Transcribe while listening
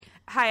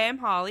Hi, I'm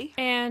Holly.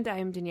 And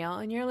I'm Danielle,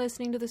 and you're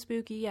listening to The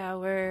Spooky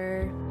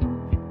Hour.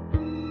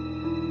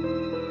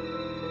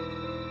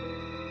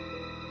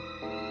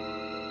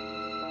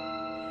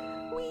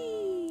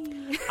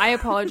 Whee! I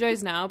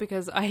apologize now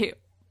because I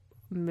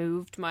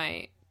moved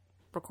my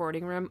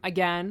recording room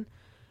again.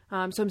 So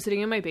I'm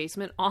sitting in my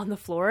basement on the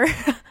floor.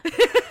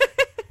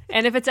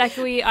 And if it's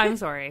echoey, I'm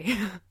sorry.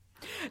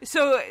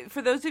 So,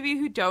 for those of you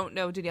who don't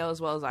know Danielle as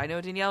well as I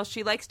know Danielle,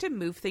 she likes to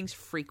move things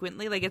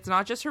frequently. Like, it's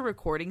not just her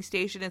recording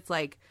station. It's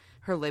like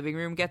her living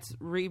room gets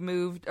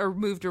removed or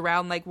moved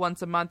around like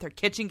once a month. Her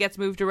kitchen gets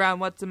moved around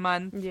once a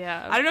month.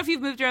 Yeah. I don't know if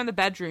you've moved around the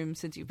bedroom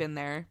since you've been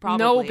there.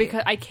 Probably. No,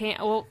 because I can't.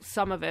 Well,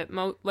 some of it.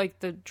 Like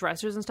the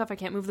dressers and stuff. I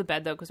can't move the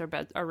bed, though, because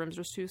our rooms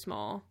are too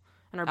small.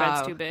 And our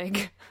bed's too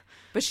big.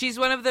 But she's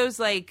one of those,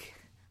 like...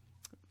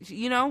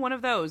 one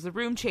of those, the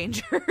room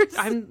changers.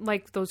 I'm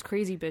like those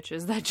crazy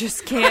bitches that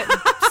just can't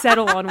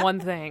settle on one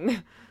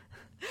thing.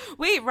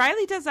 Wait,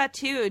 Riley does that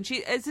too. And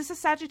is this a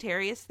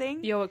Sagittarius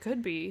thing? Yo, it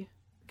could be.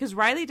 Because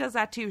Riley does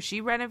that too.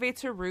 She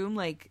renovates her room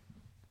like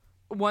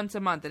once a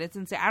month, and it's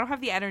insane. I don't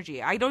have the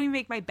energy. I don't even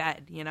make my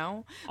bed,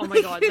 Oh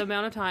my god, the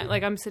amount of time.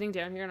 Like, I'm sitting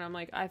down here and I'm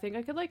like, I think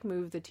I could like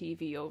move the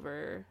TV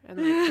over and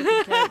like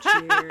put the couch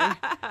here.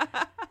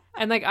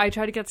 And, like, I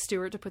tried to get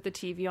Stuart to put the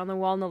TV on the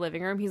wall in the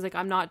living room. He's like,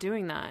 I'm not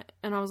doing that.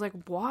 And I was like,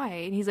 why?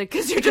 And he's like,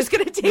 because you're just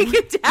going to take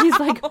it down. He's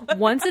like,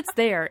 once it's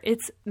there,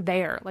 it's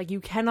there. Like,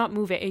 you cannot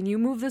move it. And you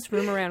move this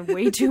room around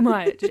way too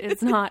much.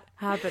 It's not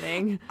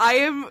happening. I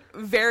am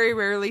very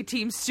rarely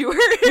Team Stuart.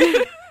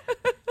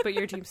 But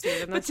you're Team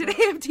Stuart. But today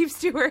I'm Team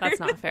Stuart.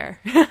 That's not fair.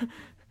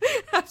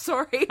 I'm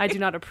sorry. I do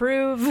not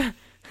approve.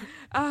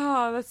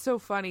 Oh, that's so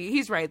funny.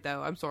 He's right,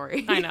 though. I'm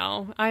sorry. I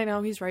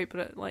know. He's right,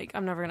 but, like,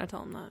 I'm never going to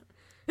tell him that.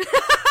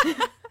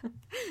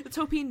 Let's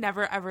hope he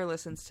never ever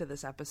listens to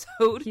this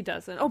episode. He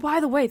doesn't. Oh, by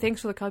the way,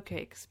 thanks for the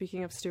cupcake.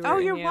 Speaking of Stuart. Oh,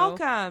 you're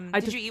welcome.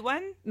 Did you eat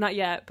one? Not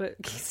yet,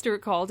 but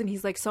Stuart called and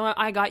he's like, so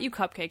I got you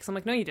cupcakes. I'm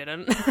like, no, you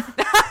didn't.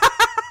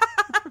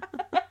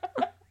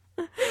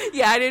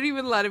 Yeah, I didn't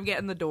even let him get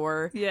in the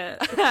door.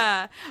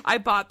 Yeah. I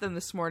bought them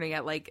this morning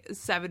at like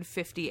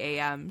 7:50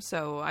 a.m.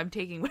 So I'm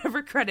taking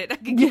whatever credit I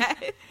can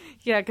get.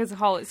 Yeah, because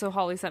Holly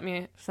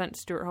sent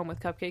Stuart home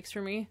with cupcakes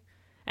for me.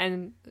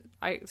 And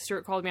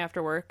Stuart called me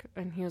after work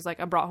and he was like,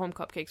 I brought home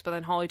cupcakes. But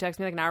then Holly texted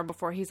me like an hour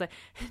before.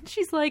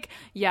 She's like,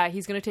 yeah,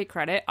 he's going to take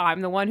credit.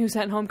 I'm the one who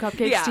sent home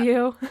cupcakes to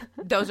you.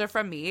 Those are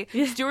from me.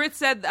 Yeah. Stuart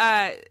said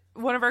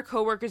one of our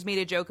coworkers made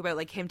a joke about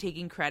like him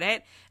taking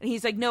credit. And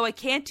he's like, no, I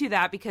can't do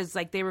that because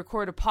like they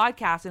record a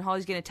podcast and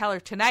Holly's going to tell her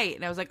tonight.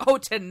 And I was like, oh,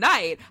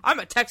 tonight? I'm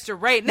going to text her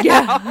right now.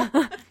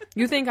 Yeah.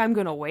 You think I'm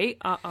going to wait?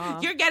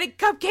 You're getting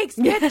cupcakes,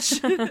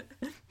 bitch.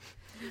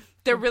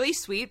 They're really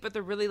sweet, but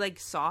they're really, like,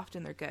 soft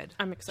and they're good.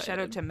 I'm excited. Shout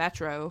out to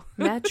Metro.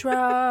 Metro.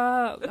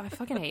 I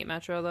fucking hate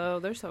Metro, though.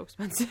 They're so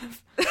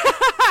expensive.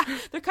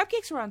 Their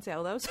cupcakes were on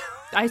sale, though. So.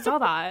 I saw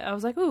that. I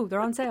was like, ooh,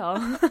 they're on sale.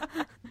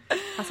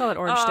 I saw that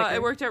orange sticker.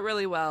 It worked out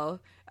really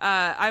well.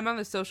 I'm on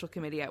the social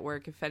committee at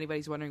work, if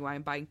anybody's wondering why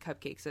I'm buying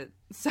cupcakes at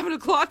 7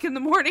 o'clock in the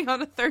morning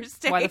on a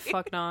Thursday. Why the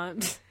fuck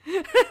not?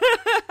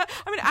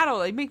 I'm an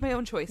adult. I make my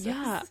own choices.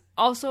 Yeah.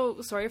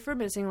 Also, sorry for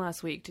missing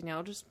last week.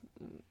 Danielle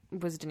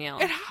was Danielle.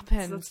 It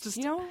happens. So it's just,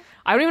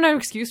 I don't even have an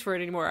excuse for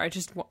it anymore.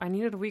 I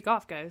needed a week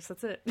off, guys.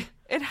 That's it.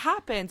 It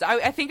happens.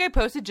 I think I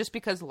posted just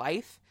because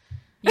life.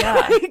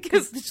 Yeah.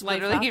 Because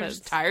literally you're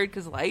just tired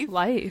because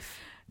life.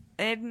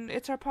 And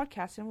it's our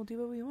podcast and we'll do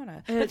what we want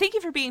to. But thank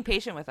you for being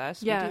patient with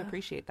us. Yeah. We do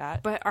appreciate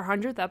that. But our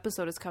 100th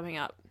episode is coming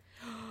up.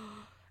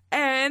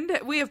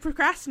 And we have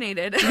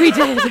procrastinated. We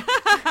did.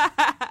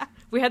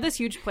 We had this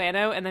huge plan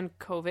out and then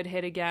COVID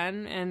hit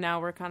again. And now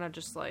we're kind of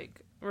just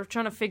like, we're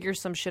trying to figure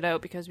some shit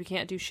out because we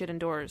can't do shit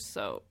indoors.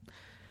 So,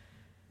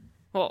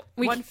 well,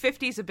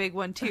 150 is a big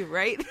one too,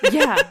 right?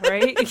 Yeah,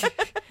 right?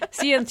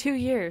 See you in 2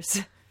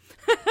 years.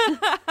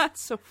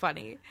 That's so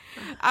funny.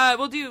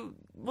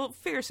 We'll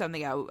figure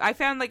something out. I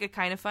found like a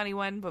kind of funny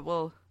one, but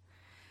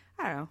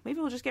I don't know. Maybe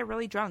we'll just get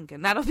really drunk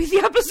and that'll be the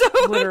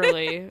episode.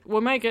 Literally.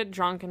 We might get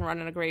drunk and run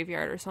in a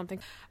graveyard or something.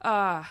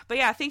 But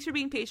yeah, thanks for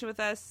being patient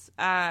with us.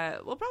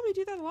 We'll probably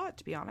do that a lot,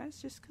 to be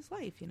honest, just because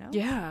life,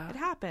 Yeah. It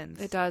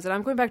happens. It does. And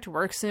I'm going back to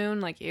work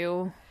soon, like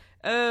you.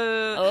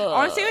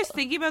 Honestly, I was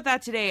thinking about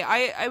that today.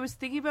 I was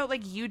thinking about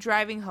like you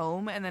driving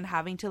home and then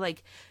having to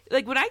like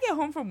when I get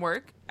home from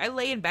work, I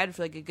lay in bed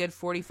for like a good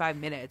 45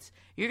 minutes.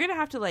 You're going to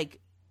have to like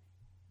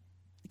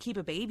keep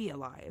a baby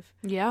alive.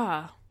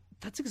 Yeah.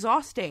 That's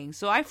exhausting.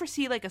 So I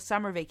foresee like a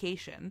summer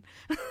vacation.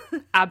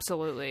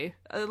 Absolutely.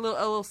 A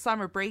little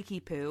summer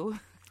breaky poo.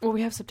 Well,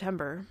 we have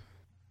September.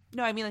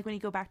 No, I mean like when you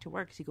go back to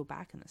work, because you go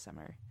back in the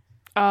summer.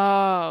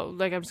 Oh,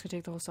 like I'm just going to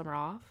take the whole summer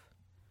off?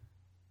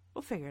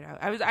 We'll figure it out.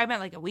 I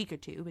meant like a week or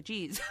two, but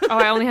geez. Oh,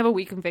 I only have a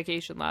week of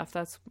vacation left.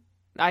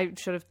 I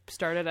should have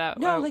started out.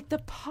 No, like the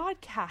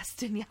podcast,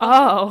 Danielle.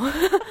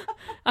 Oh.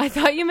 I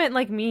thought you meant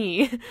like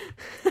me.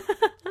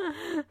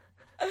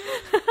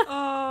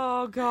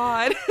 Oh,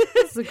 God.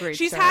 This is a great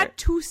She's start. had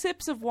 2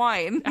 sips of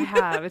wine. I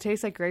have. It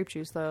tastes like grape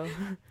juice, though.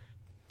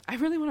 I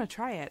really want to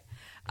try it.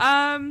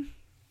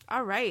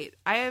 All right.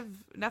 I have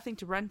nothing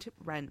to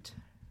rent.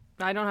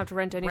 I don't have to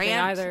rent anything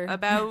rant either.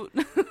 about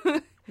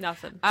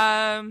Nothing.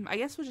 I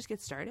guess we'll just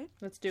get started.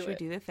 Let's do Should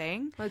it. we do the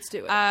thing? Let's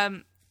do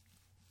it.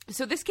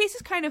 So this case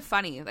is kind of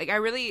funny. Like,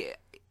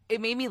 it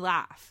made me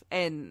laugh.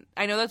 And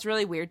I know that's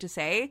really weird to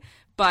say,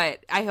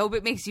 but I hope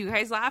it makes you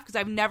guys laugh because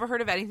I've never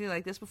heard of anything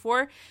like this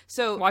before.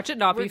 So Watch it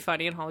not be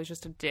funny and Holly's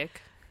just a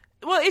dick.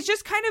 Well, it's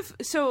just kind of,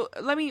 so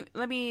let me.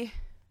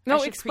 No, I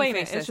should explain it.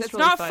 preface this. It's just It's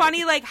really not funny.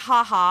 funny like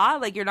haha,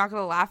 like you're not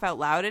going to laugh out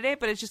loud at it,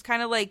 but it's just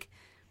kind of like,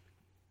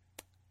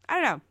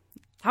 I don't know.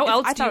 How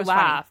else I do thought you it was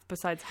funny. laugh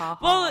besides ha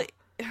ha? Well,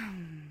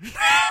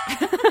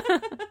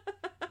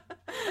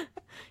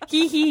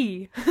 Hee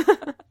hee.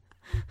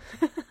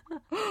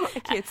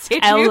 I can't say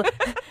L you.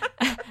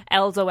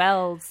 L's o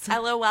L's.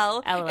 LOL.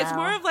 LOL. It's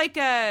more of like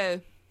a,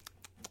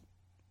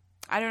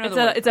 I don't know.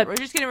 We're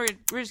just gonna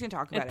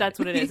talk about it. That's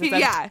what it is. It's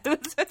Yeah.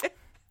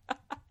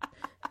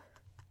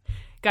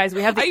 Guys,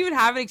 we have I the even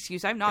have an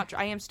excuse. I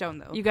am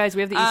stoned though. you guys.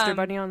 We have the Easter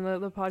Bunny on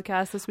the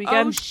podcast this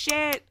weekend. Oh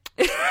shit.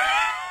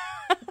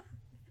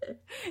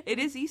 It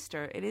is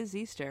Easter.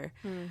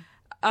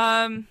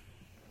 I'm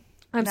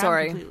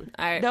sorry.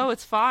 Completely. No,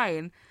 it's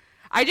fine.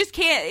 I just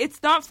can't.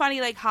 It's not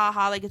funny like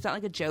haha, like it's not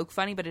like a joke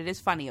funny, but it is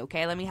funny.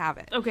 Okay, let me have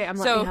it. Okay, I'm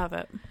letting you have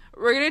it.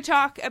 We're gonna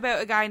talk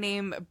about a guy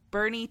named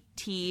Bernie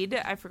Tiede.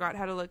 I forgot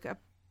how to look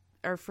up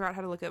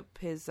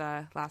his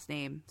last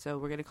name, so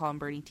we're gonna call him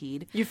Bernie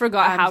Tiede. You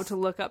forgot how to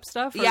look up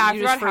stuff? Or Yeah, I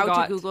you forgot just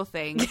how to Google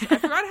things. I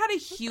forgot how to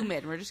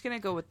human. We're just gonna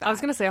go with that. I was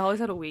gonna say Holly's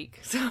had a week,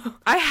 so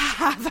I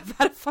have. I've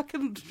had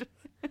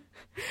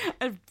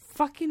a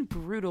fucking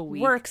brutal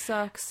week. Work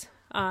sucks.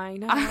 I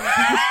know.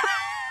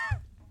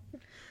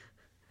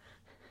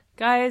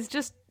 Guys,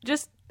 just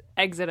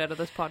exit out of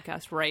this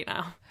podcast right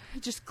now.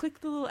 Just click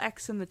the little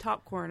X in the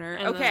top corner.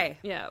 And okay.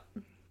 Yeah.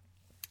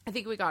 I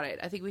think we got it.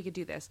 I think we could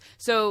do this.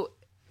 So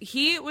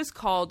he was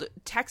called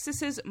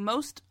Texas's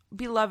most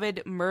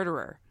beloved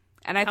murderer.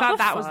 And I thought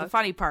that was the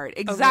funny part.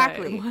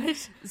 Exactly. Okay.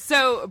 What?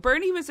 So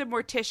Bernie was a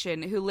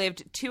mortician who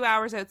lived 2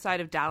 hours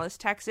outside of Dallas,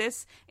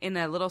 Texas, in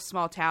a little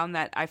small town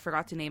that I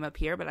forgot to name up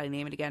here, but I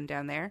name it again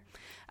down there.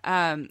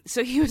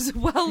 So he was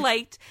well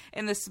liked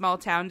in this small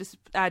town,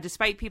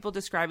 despite people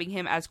describing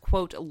him as,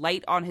 quote,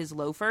 light on his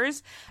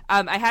loafers.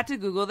 I had to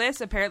Google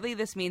this. Apparently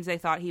this means they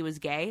thought he was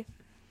gay.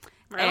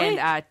 Really?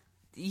 And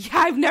yeah,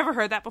 I've never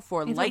heard that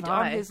before. Neither Light have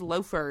I. on his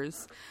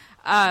loafers.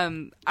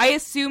 I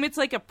assume it's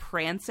like a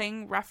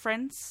prancing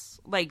reference.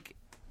 Like,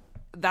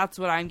 that's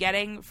what I'm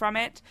getting from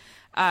it.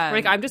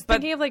 Like, I'm just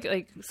thinking of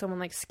like someone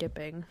like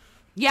skipping.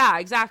 Yeah,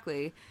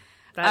 exactly.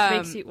 That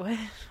makes you what?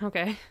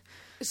 Okay.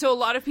 So a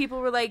lot of people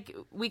were like,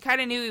 we kind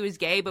of knew he was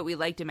gay, but we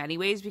liked him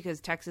anyways because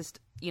Texas,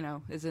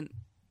 isn't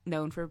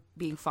known for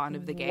being fond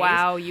of the gays.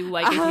 Wow, you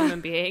like a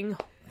human being? Wow.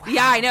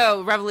 Yeah, I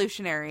know.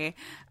 Revolutionary.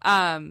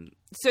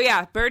 So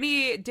yeah,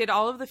 Bernie did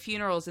all of the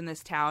funerals in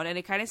this town, and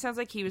it kind of sounds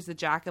like he was the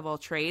jack of all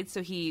trades.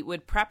 So he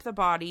would prep the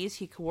bodies,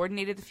 he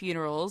coordinated the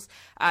funerals,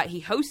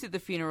 he hosted the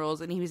funerals,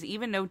 and he was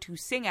even known to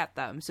sing at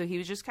them. So he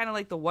was just kind of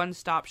like the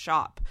one-stop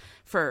shop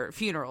for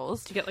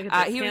funerals. To get like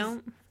a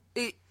discount?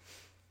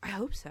 I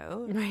hope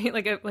so. Right?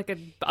 Like a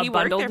he bundled?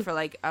 worked there for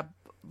like a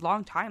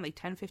long time, like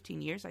 10,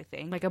 15 years, I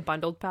think. Like a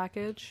bundled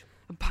package?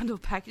 A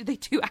bundled package. They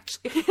do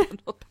actually have a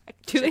bundled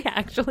package. Do they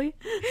actually?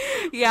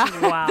 Yeah.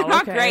 Wow. They're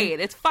not okay. great.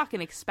 It's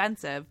fucking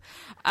expensive.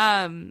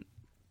 Yeah,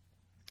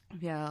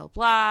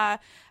 blah.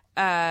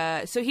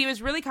 So he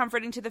was really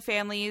comforting to the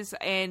families,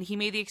 and he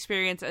made the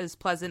experience as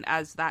pleasant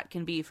as that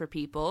can be for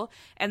people.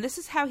 And this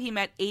is how he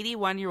met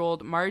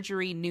 81-year-old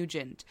Marjorie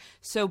Nugent.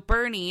 So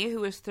Bernie, who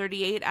was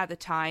 38 at the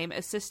time,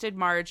 assisted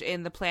Marge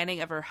in the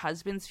planning of her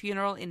husband's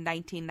funeral in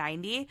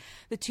 1990.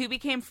 The two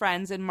became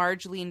friends, and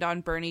Marge leaned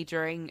on Bernie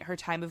during her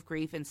time of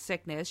grief and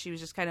sickness. She was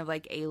just kind of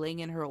like ailing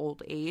in her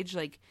old age,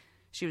 like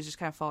she was just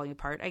kind of falling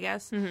apart, I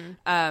guess.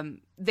 Mm-hmm.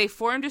 They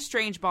formed a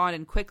strange bond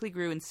and quickly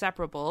grew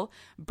inseparable.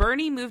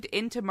 Bernie moved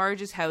into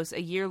Marge's house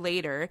a year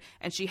later,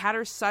 and she had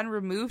her son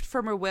removed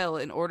from her will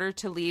in order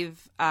to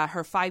leave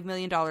her $5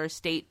 million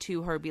estate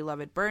to her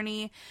beloved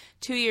Bernie.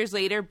 2 years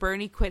later,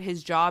 Bernie quit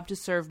his job to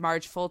serve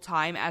Marge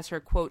full-time as her,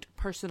 quote,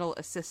 personal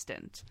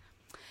assistant.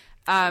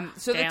 So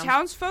Damn. The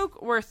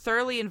townsfolk were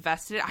thoroughly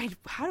invested.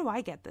 How do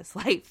I get this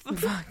life?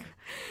 Fuck.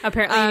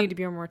 Apparently you need to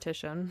be a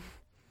mortician.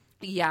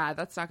 Yeah,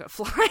 that's not going to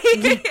fly.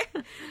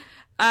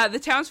 The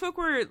townsfolk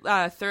were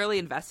thoroughly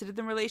invested in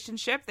the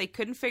relationship. They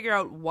couldn't figure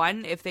out,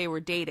 one, if they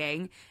were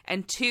dating,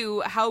 and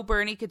two, how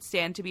Bernie could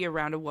stand to be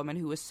around a woman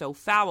who was so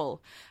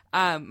foul.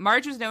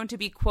 Marge was known to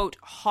be, quote,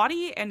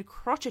 haughty and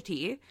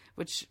crotchety,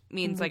 which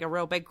means like a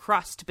real big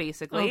crust,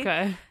 basically.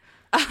 Okay.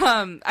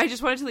 I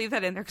just wanted to leave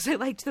that in there because I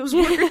liked those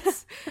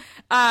words.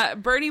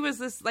 Bernie was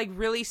this like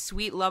really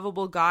sweet,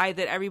 lovable guy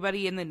that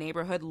everybody in the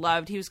neighborhood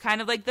loved. He was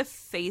kind of like the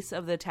face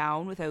of the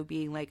town without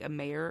being like a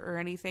mayor or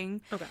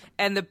anything. Okay.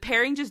 And the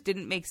pairing just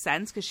didn't make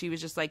sense because she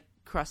was just like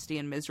crusty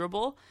and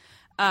miserable.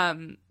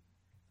 In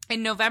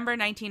November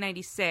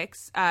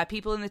 1996,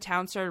 people in the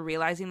town started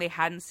realizing they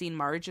hadn't seen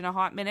Marge in a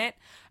hot minute.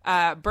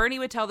 Bernie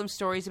would tell them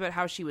stories about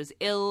how she was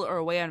ill or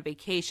away on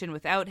vacation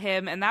without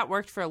him, and that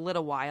worked for a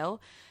little while.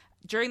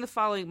 During the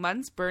following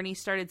months, Bernie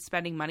started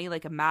spending money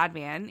like a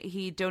madman.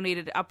 He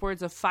donated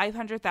upwards of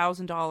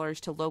 $500,000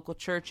 to local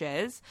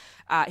churches.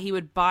 He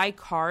would buy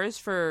cars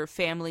for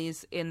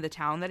families in the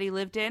town that he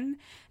lived in,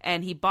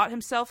 and he bought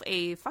himself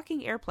a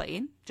fucking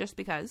airplane just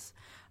because.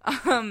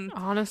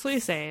 Honestly,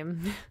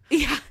 same.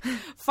 Yeah.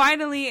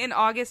 Finally, in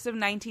August of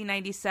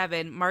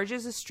 1997,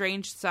 Marge's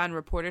estranged son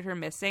reported her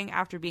missing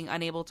after being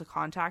unable to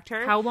contact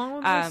her. How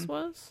long this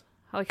was?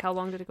 How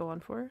long did it go on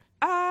for?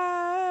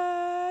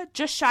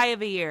 Just shy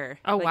of a year.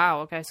 Oh, wow.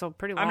 Okay, so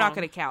pretty long. I'm not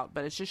going to count,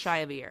 but it's just shy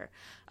of a year.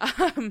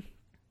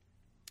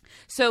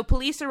 So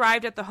police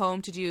arrived at the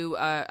home to do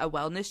a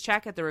wellness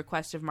check at the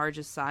request of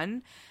Marge's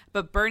son.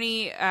 But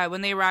Bernie,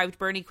 when they arrived,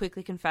 Bernie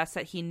quickly confessed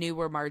that he knew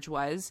where Marge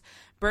was.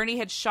 Bernie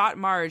had shot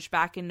Marge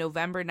back in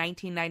November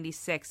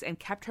 1996 and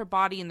kept her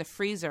body in the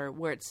freezer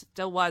where it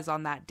still was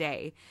on that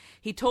day.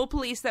 He told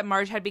police that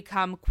Marge had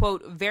become,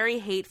 quote, very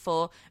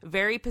hateful,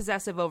 very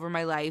possessive over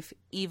my life,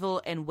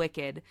 evil and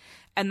wicked,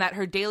 and that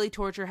her daily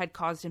torture had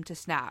caused him to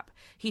snap.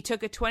 He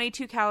took a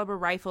 .22 caliber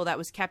rifle that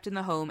was kept in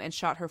the home and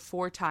shot her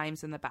 4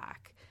 times in the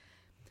back.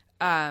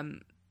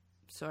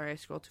 Sorry, I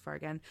scrolled too far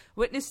again.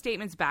 Witness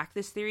statements back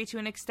this theory to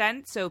an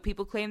extent. So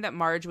people claim that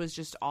Marge was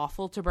just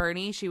awful to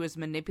Bernie. She was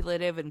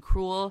manipulative and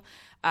cruel.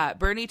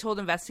 Bernie told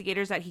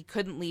investigators that he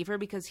couldn't leave her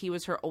because he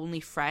was her only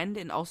friend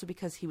and also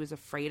because he was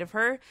afraid of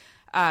her.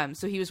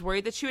 So he was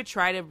worried that she would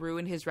try to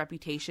ruin his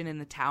reputation in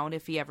the town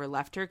if he ever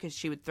left her, because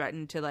she would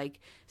threaten to like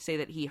say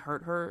that he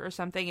hurt her or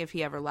something if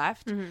he ever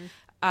left.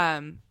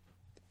 Mm-hmm.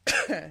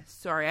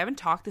 Sorry, I haven't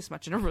talked this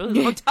much in a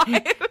really long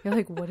time. You're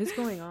like, what is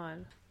going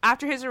on?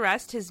 After his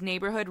arrest, his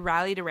neighborhood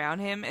rallied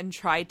around him and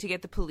tried to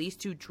get the police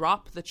to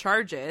drop the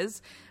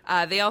charges.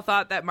 They all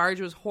thought that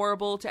Marge was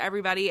horrible to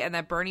everybody and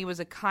that Bernie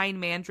was a kind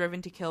man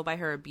driven to kill by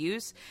her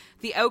abuse.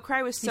 The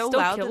outcry was so loud.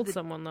 He still killed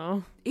someone,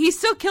 though. He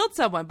still killed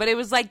someone, but it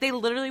was like they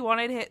literally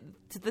wanted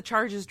the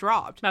charges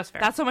dropped. That's fair.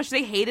 That's how much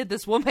they hated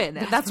this woman.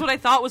 And that's what I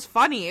thought was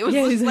funny. It was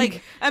just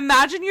like,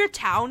 imagine your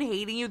town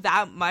hating you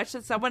that much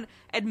that someone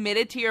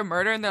admitted to your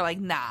murder and they're like,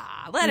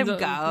 nah, let him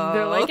go.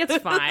 They're like, it's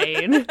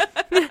fine.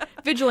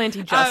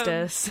 Vigilante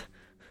justice.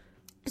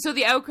 So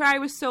the outcry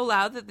was so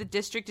loud that the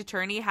district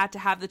attorney had to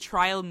have the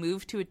trial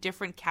moved to a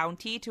different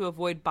county to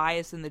avoid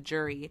bias in the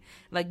jury.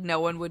 Like, no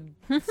one would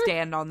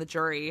stand on the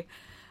jury.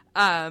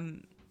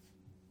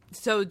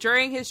 So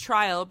during his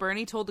trial,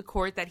 Bernie told the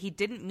court that he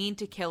didn't mean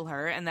to kill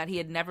her and that he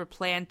had never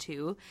planned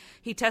to.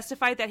 He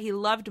testified that he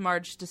loved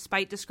Marge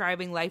despite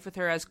describing life with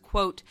her as,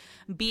 quote,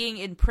 being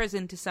in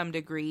prison to some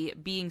degree,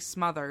 being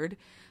smothered.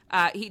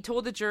 He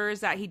told the jurors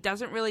that he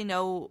doesn't really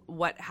know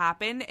what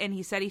happened, and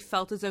he said he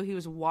felt as though he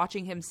was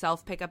watching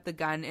himself pick up the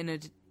gun in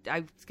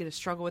I was going to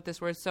struggle with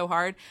this word so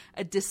hard,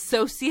 a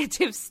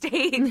dissociative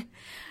state,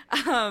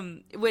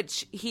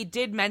 which he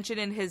did mention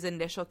in his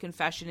initial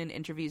confession in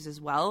interviews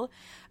as well.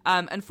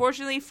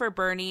 Unfortunately for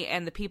Bernie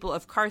and the people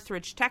of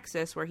Carthage,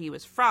 Texas, where he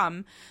was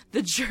from,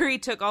 the jury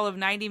took all of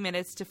 90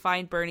 minutes to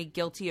find Bernie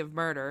guilty of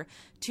murder.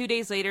 2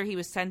 days later, he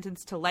was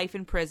sentenced to life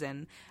in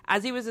prison.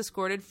 As he was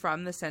escorted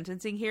from the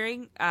sentencing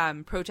hearing,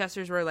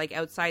 protesters were like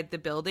outside the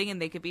building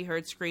and they could be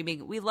heard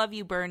screaming, "We love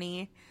you,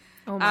 Bernie."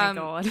 Oh my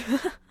God.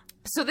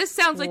 So this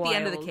sounds like the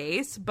end of the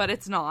case, but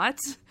it's not.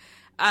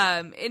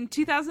 In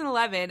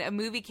 2011, a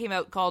movie came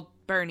out called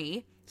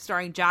Bernie,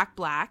 starring Jack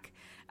Black.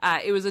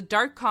 It was a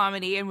dark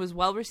comedy and was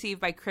well received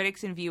by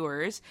critics and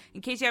viewers.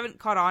 In case you haven't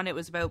caught on, it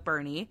was about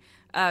Bernie.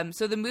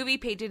 So the movie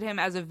painted him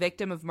as a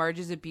victim of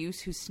Marge's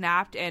abuse who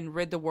snapped and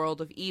rid the world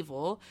of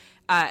evil.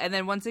 And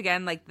then once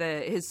again, like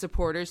his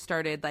supporters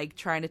started like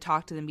trying to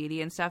talk to the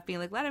media and stuff, being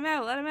like, let him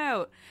out, let him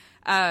out.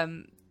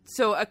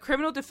 So a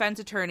criminal defense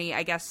attorney,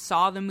 I guess,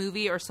 saw the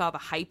movie or saw the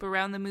hype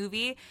around the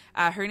movie.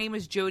 Her name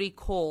was Jodi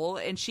Cole,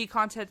 and she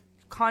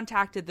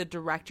contacted the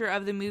director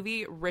of the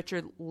movie,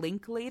 Richard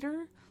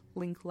Linklater,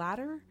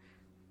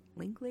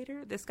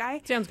 this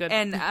guy. Sounds good.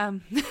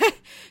 And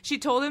she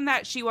told him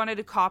that she wanted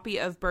a copy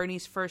of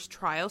Bernie's first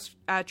trial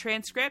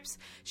transcripts.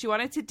 She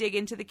wanted to dig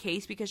into the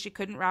case because she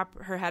couldn't wrap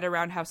her head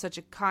around how such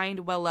a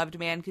kind, well-loved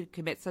man could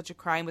commit such a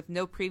crime with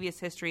no previous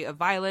history of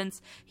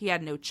violence. He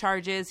had no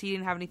charges. He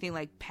didn't have anything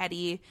like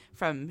petty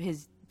from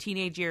his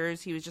teenage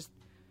years. He was just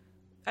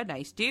a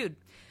nice dude.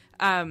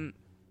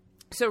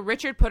 So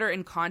Richard put her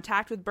in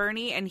contact with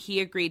Bernie, and he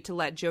agreed to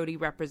let Jodi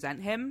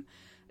represent him.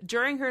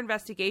 During her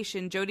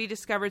investigation, Jodi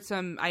discovered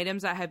some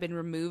items that had been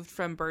removed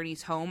from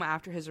Bernie's home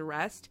after his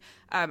arrest.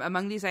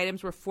 Among these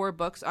items were 4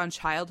 books on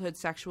childhood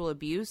sexual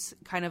abuse,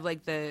 kind of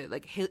like the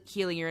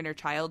Healing Your Inner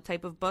Child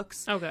type of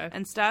books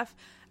and stuff.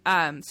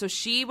 So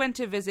she went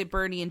to visit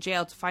Bernie in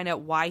jail to find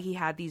out why he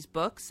had these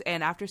books.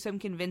 And after some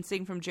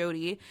convincing from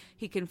Jodi,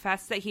 he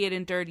confessed that he had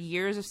endured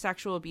years of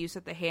sexual abuse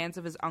at the hands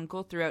of his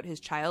uncle throughout his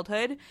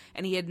childhood,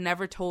 and he had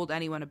never told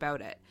anyone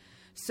about it.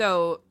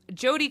 So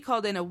Jody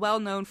called in a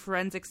well-known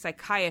forensic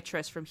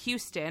psychiatrist from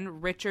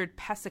Houston, Richard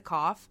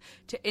Pesikoff,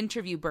 to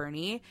interview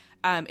Bernie.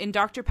 In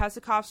Dr.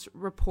 Pesikoff's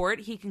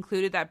report, he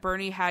concluded that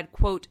Bernie had,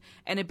 quote,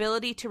 an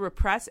ability to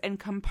repress and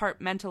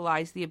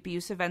compartmentalize the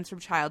abuse events from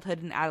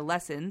childhood and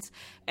adolescence,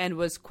 and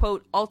was,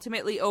 quote,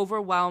 ultimately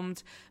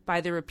overwhelmed by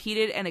the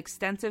repeated and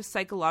extensive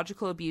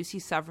psychological abuse he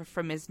suffered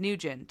from Ms.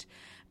 Nugent.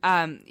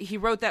 He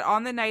wrote that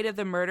on the night of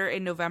the murder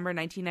in November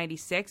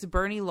 1996,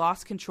 Bernie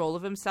lost control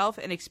of himself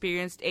and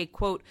experienced a,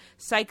 quote,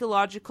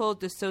 psychological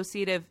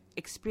dissociative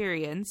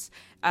experience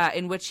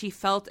in which he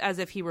felt as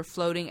if he were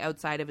floating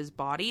outside of his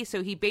body.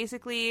 So he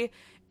basically,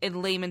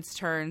 in layman's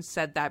terms,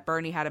 said that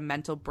Bernie had a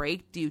mental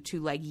break due to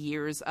like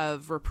years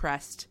of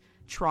repressed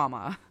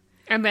trauma.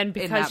 And then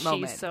because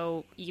she's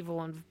so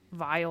evil and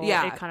vile,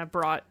 it kind of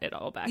brought it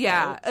all back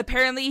out.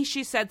 Apparently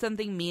she said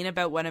something mean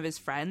about one of his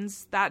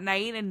friends that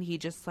night, and he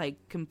just, like,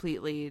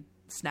 completely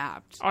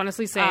snapped.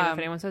 Honestly, same. If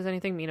anyone says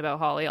anything mean about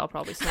Holly, I'll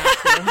probably snap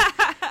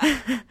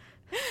too.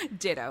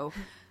 Ditto.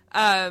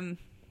 I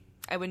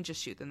wouldn't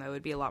just shoot them, though. It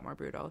would be a lot more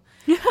brutal.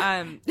 You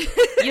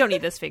don't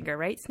need this finger,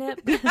 right,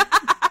 Snip?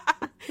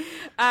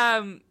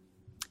 At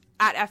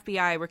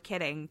FBI, we're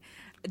kidding.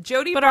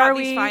 Jody brought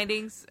these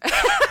findings.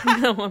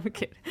 No, I'm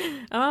kidding.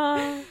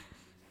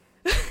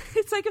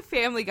 It's like a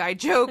Family Guy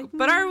joke,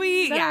 but are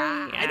we?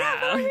 Yeah. I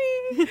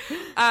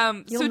know,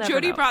 are we? So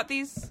Jody brought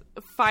these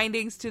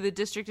findings to the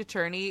district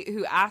attorney,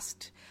 who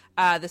asked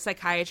the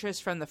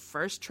psychiatrist from the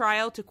first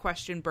trial to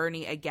question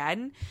Bernie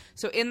again.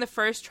 So in the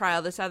first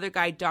trial, this other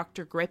guy,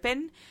 Dr.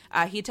 Grippin,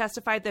 he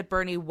testified that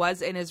Bernie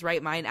was in his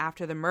right mind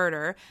after the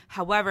murder.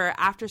 However,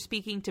 after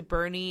speaking to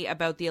Bernie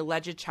about the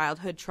alleged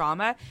childhood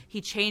trauma, he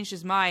changed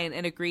his mind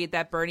and agreed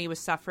that Bernie was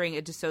suffering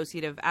a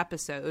dissociative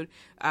episode,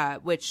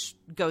 which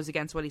goes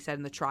against what he said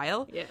in the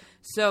trial. Yeah.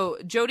 So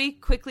Jody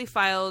quickly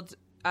filed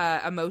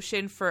a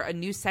motion for a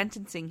new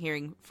sentencing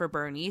hearing for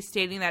Bernie,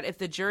 stating that if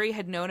the jury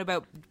had known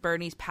about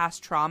Bernie's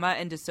past trauma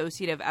and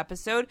dissociative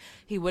episode,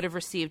 he would have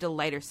received a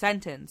lighter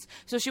sentence.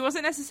 So she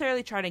wasn't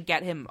necessarily trying to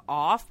get him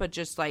off, but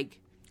just like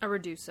a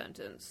reduced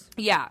sentence.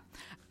 Yeah.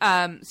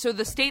 So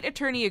the state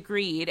attorney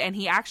agreed, and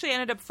he actually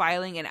ended up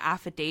filing an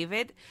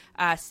affidavit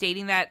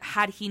stating that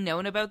had he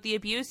known about the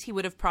abuse, he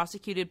would have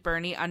prosecuted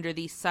Bernie under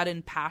the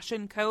sudden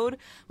passion code,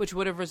 which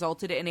would have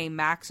resulted in a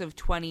max of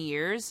 20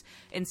 years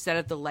instead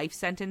of the life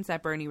sentence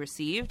that Bernie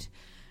received.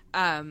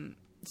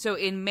 So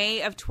in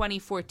May of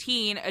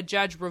 2014, a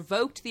judge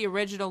revoked the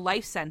original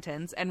life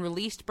sentence and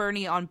released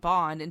Bernie on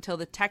bond until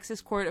the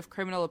Texas Court of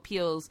Criminal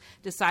Appeals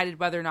decided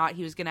whether or not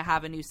he was going to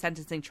have a new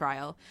sentencing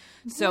trial.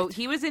 What? So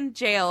he was in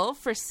jail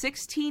for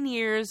 16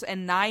 years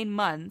and 9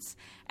 months,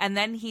 and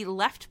then he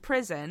left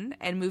prison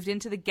and moved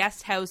into the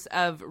guest house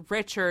of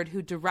Richard,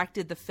 who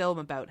directed the film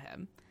about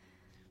him.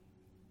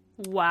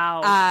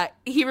 Wow.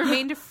 He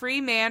remained a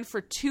free man for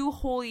 2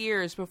 whole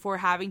years before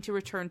having to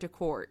return to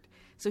court.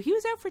 So he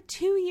was out for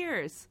 2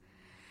 years.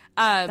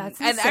 That's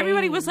and insane.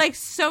 everybody was like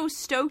so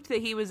stoked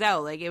that he was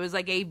out. Like it was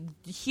like a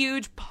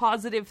huge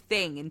positive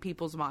thing in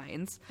people's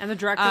minds. And the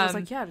director was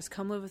like, yeah, just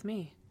come live with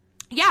me.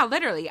 Yeah,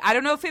 literally. I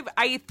don't know if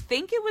I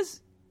think it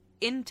was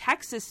in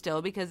Texas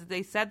still, because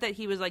they said that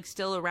he was like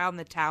still around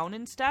the town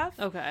and stuff.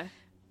 Okay.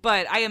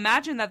 But I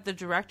imagine that the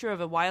director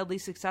of a wildly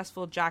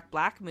successful Jack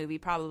Black movie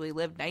probably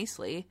lived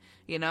nicely,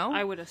 you know?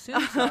 I would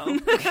assume so.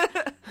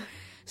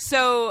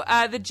 So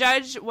the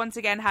judge, once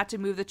again, had to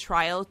move the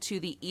trial to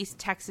the East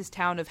Texas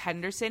town of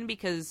Henderson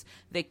because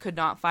they could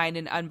not find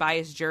an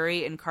unbiased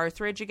jury in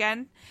Carthage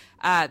again.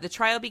 The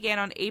trial began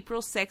on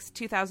April 6,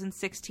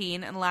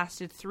 2016, and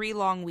lasted 3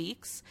 long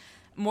weeks.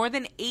 More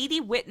than 80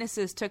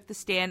 witnesses took the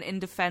stand in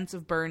defense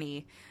of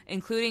Bernie,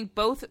 including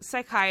both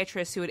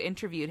psychiatrists who had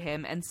interviewed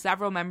him and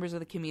several members of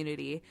the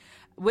community.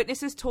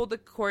 Witnesses told the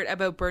court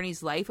about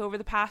Bernie's life over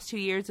the past 2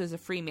 years as a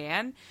free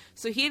man.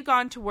 So he had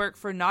gone to work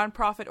for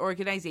nonprofit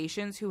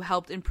organizations who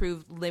helped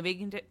improve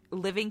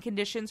living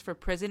conditions for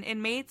prison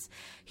inmates.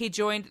 He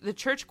joined the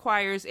church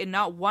choirs in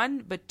not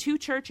 1 but 2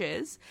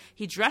 churches.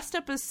 He dressed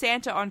up as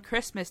Santa on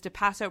Christmas to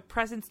pass out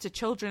presents to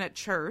children at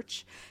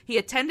church. He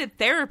attended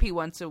therapy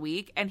once a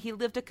week, and he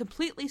lived a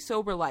completely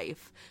sober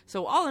life.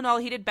 So all in all,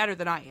 he did better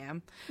than I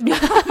am.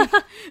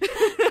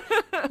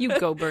 You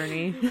go,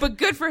 Bernie. But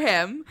good for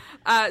him.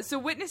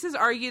 So witnesses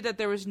argued that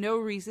there was no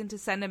reason to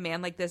send a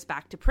man like this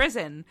back to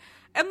prison.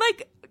 And,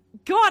 like,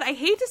 God, I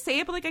hate to say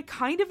it, but, like, I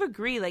kind of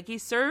agree. Like, he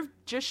served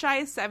just shy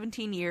of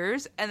 17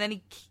 years, and then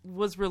he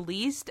was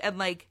released and,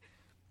 like,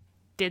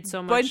 did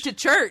so much. Went to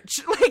church.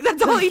 Like,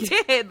 that's all he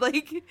did.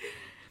 Like,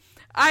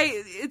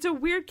 it's a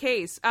weird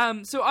case.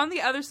 So on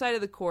the other side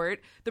of the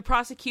court, the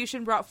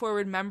prosecution brought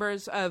forward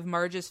members of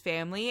Marge's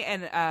family,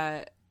 and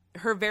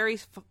her very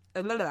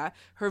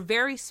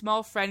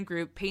small friend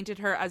group painted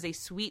her as a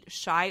sweet,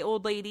 shy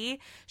old lady.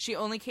 She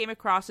only came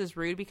across as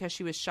rude because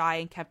she was shy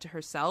and kept to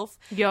herself.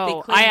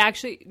 I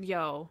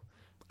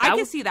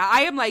can see that.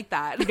 I am like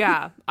that.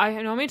 Yeah. I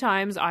know how many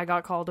times I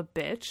got called a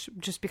bitch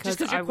just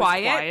because I was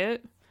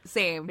quiet.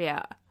 Same.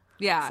 Yeah.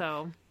 Yeah.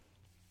 So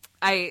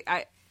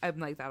I'm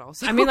like that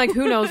also. I mean, like,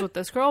 who knows with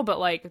this girl, but,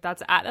 like,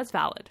 that's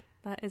valid.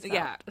 That is valid.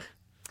 Yeah.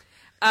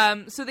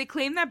 So they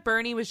claim that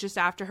Bernie was just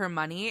after her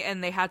money,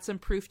 and they had some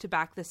proof to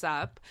back this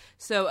up.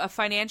 So a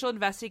financial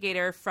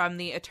investigator from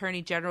the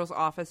Attorney General's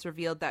office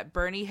revealed that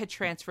Bernie had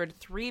transferred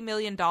 $3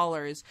 million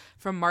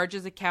from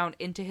Marge's account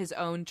into his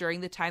own during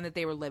the time that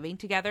they were living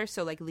together,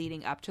 so like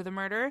leading up to the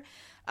murder.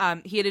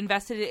 He had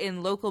invested it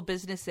in local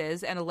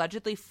businesses and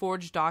allegedly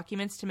forged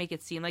documents to make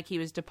it seem like he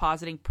was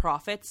depositing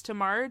profits to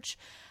Marge.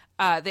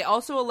 They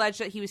also alleged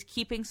that he was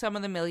keeping some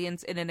of the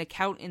millions in an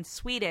account in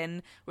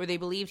Sweden where they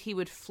believed he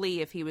would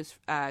flee if he was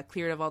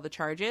cleared of all the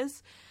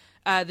charges.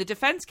 The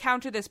defense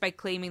countered this by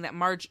claiming that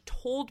Marge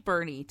told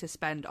Bernie to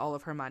spend all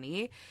of her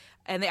money.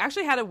 And they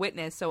actually had a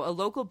witness. So a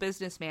local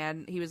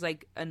businessman, he was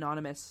like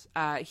anonymous.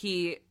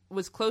 He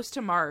was close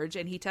to Marge,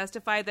 and he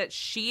testified that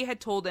she had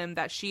told him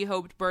that she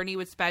hoped Bernie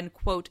would spend,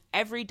 quote,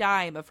 every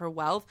dime of her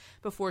wealth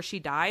before she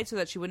died so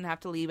that she wouldn't have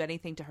to leave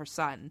anything to her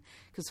son.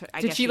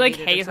 Did she like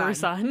hate her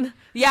son?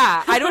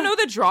 Yeah. I don't know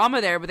the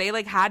drama there, but they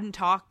like hadn't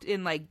talked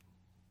in like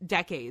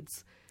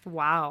decades.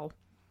 Wow.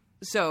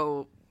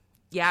 So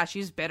yeah,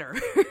 she's bitter.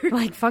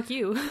 Like, fuck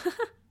you.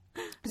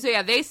 So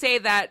yeah, they say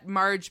that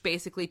Marge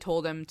basically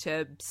told him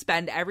to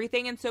spend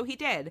everything, and so he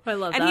did. I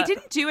love that. And he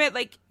didn't do it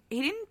like,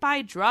 he didn't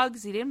buy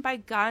drugs, he didn't buy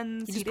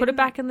guns. He just put it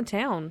back in the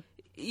town.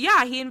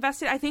 Yeah, he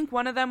invested. I think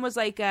one of them was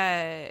like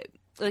an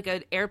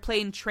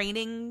airplane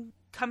training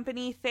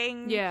company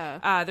thing.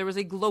 Yeah. There was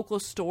like local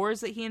stores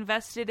that he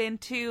invested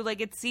into.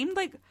 Like, it seemed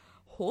like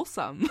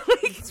wholesome.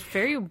 It's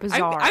very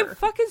bizarre. I'm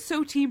fucking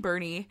so Team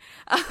Bernie.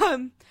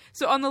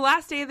 So on the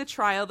last day of the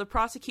trial, the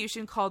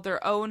prosecution called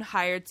their own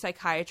hired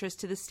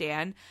psychiatrist to the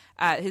stand.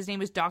 His name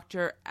was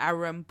Dr.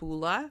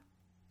 Arambula,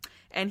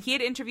 and he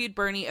had interviewed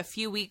Bernie a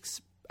few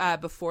weeks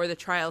before the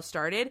trial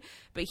started,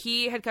 but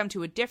he had come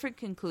to a different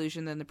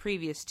conclusion than the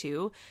previous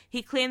two.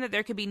 He claimed that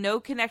there could be no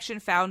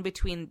connection found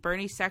between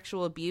Bernie's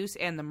sexual abuse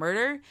and the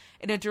murder.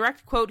 In a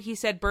direct quote, he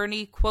said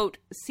Bernie, quote,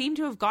 seemed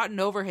to have gotten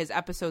over his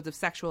episodes of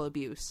sexual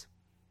abuse.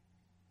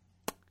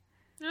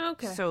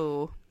 Okay.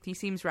 So he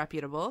seems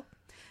reputable.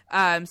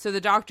 So the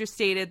doctor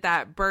stated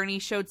that Bernie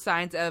showed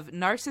signs of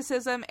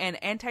narcissism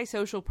and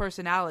antisocial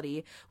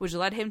personality, which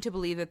led him to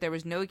believe that there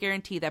was no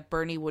guarantee that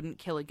Bernie wouldn't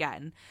kill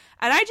again.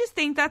 And I just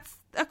think that's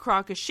a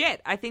crock of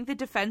shit. I think the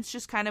defense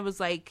just kind of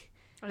was like,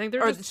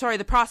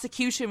 the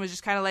prosecution was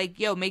just kind of like,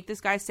 yo, make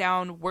this guy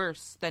sound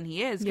worse than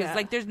he is. Because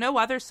like, there's no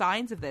other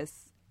signs of this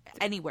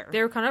anywhere.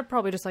 They were kind of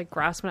probably just like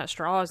grasping at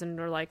straws and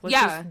were like, let's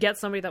just get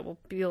somebody that will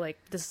be like,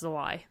 this is a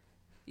lie.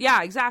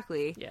 Yeah,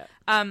 exactly. Yeah.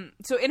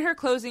 So in her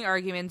closing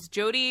arguments,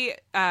 Jody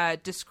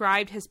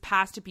described his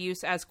past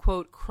abuse as,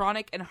 quote,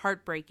 chronic and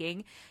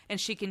heartbreaking. And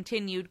she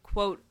continued,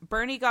 quote,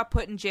 Bernie got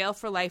put in jail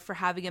for life for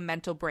having a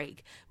mental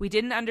break. We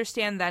didn't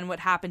understand then what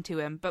happened to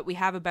him, but we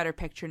have a better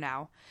picture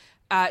now.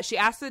 She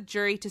asked the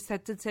jury to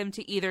sentence him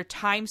to either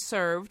time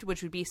served,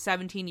 which would be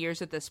 17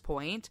 years at this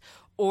point,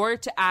 or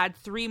to add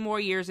 3 more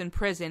years in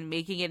prison,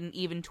 making it an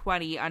even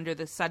 20 under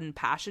the sudden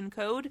passion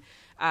code,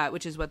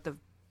 which is what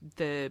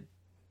the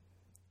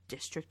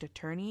district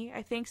attorney,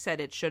 I think,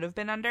 said it should have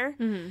been under.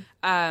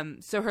 Mm-hmm.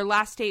 So her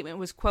last statement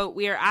was, quote,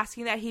 we are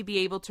asking that he be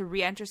able to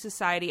re-enter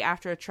society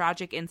after a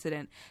tragic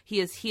incident.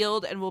 He is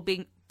healed and will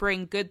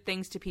bring good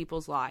things to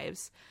people's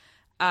lives.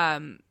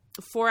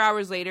 4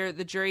 hours later,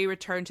 the jury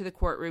returned to the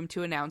courtroom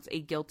to announce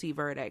a guilty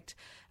verdict.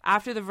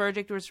 After the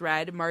verdict was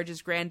read,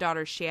 Marge's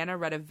granddaughter Shanna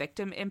read a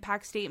victim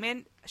impact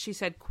statement. She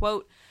said,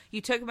 quote,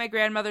 you took my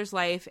grandmother's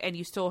life and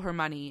you stole her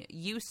money.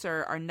 You,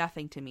 sir, are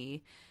nothing to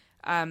me.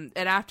 And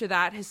after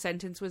that, his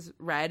sentence was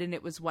read, and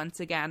it was once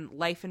again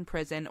life in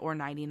prison or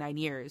 99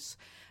 years.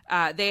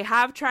 They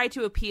have tried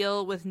to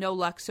appeal with no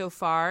luck so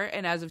far,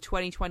 and as of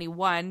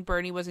 2021,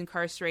 Bernie was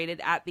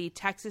incarcerated at the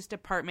Texas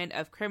Department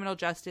of Criminal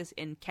Justice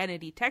in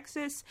Kennedy,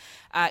 Texas.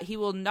 He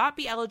will not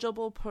be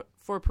eligible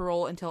for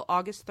parole until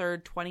August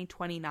 3rd,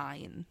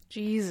 2029.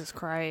 Jesus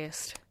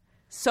Christ.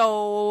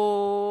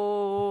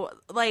 So,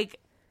 like,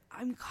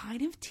 I'm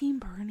kind of Team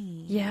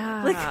Bernie.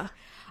 Yeah. Like,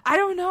 I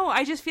don't know.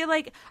 I just feel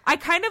like I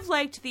kind of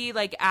liked the,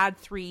 like, add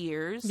 3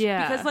 years.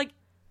 Yeah. Because, like,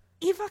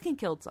 he fucking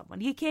killed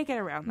someone. You can't get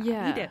around that.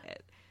 Yeah. He did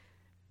it.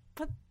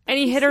 But and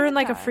he hit her in,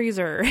 like, a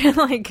freezer,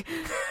 like,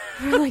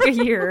 for, like, a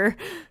year.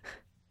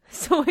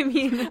 So, I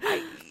mean.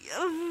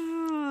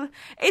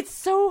 It's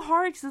so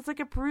hard because it's, like,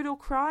 a brutal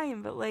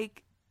crime, but,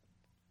 like.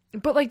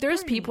 But, like,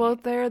 there's people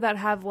out there that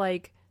have,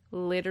 like,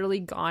 literally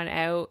gone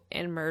out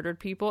and murdered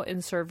people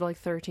and served, like,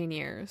 13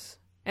 years.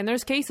 And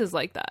there's cases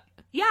like that.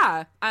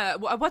 Yeah.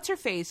 What's her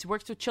face?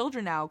 Works with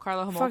children now.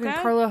 Carla Homolka? Fucking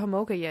Carla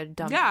Homolka, you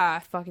dumb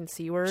fucking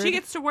C-word. She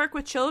gets to work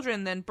with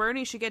children, then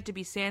Bernie should get to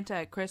be Santa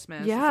at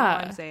Christmas. Yeah.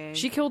 That's all I'm saying.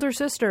 She killed her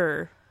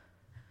sister.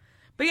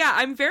 But yeah,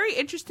 I'm very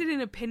interested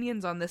in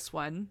opinions on this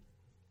one.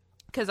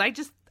 Because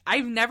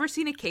I've never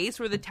seen a case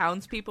where the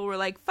townspeople were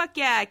like, fuck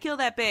yeah, kill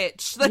that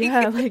bitch. Like,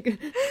 yeah, like.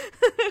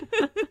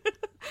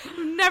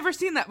 I've never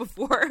seen that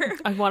before.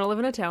 I want to live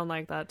in a town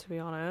like that, to be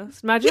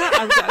honest. Imagine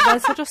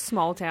that's such a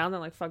small town that,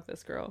 like, fuck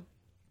this girl.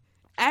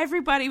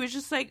 Everybody was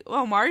just like,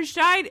 oh, Marge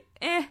died?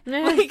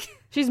 Like,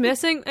 she's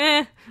missing?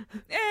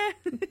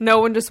 No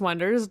one just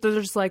wonders. They're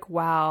just like,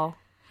 wow.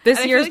 This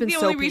And year I has feel been like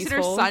so the only reason her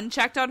peaceful. son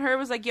checked on her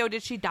was like, yo,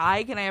 did she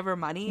die? Can I have her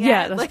money yet?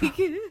 Yeah, that's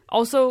like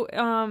also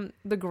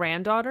the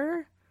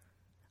granddaughter.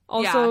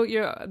 Also,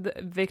 the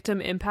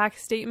victim impact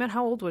statement.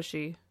 How old was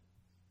she?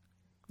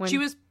 She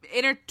was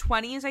in her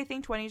 20s, I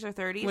think, 20s or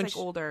 30s, when like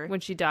older. When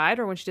she died,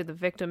 or when she did the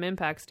victim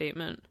impact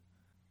statement?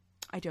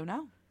 I don't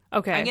know.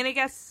 Okay. I'm going to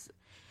guess.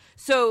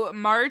 So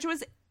Marge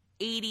was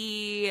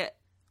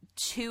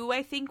 82,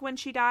 I think, when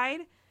she died.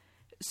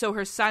 So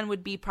her son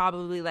would be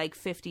probably like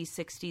 50s,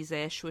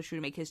 60s-ish, which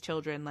would make his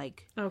children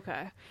like...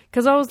 Okay.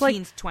 Because I was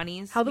teens, like...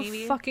 20s, how maybe?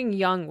 the fucking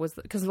young was...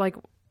 Because like...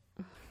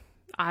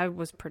 I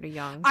was pretty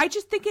young. I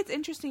just think it's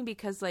interesting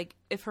because like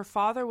if her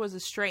father was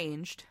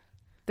estranged...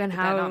 Then Did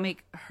how... that not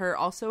make her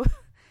also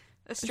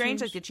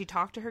estranged? Like, did she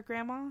talk to her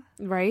grandma?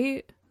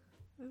 Right?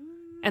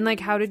 And,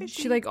 like, how did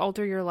she, like,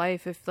 alter your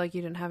life if, like,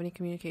 you didn't have any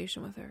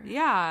communication with her?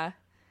 Yeah.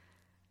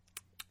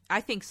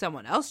 I think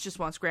someone else just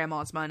wants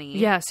grandma's money.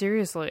 Yeah,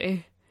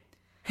 seriously.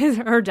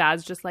 Her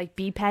dad's just like,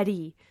 be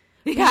petty.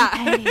 Be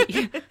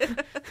petty.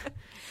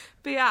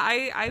 But yeah,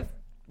 I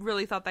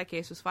really thought that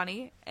case was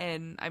funny,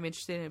 and I'm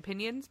interested in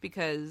opinions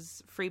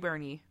because free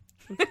Bernie.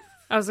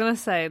 I was going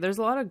to say, there's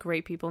a lot of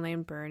great people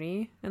named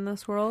Bernie in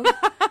this world.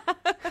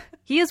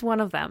 He is one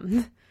of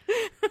them.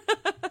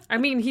 I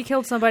mean, he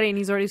killed somebody and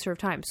he's already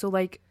served time. So,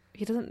 like,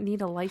 he doesn't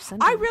need a life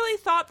sentence. I really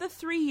thought the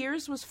 3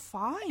 years was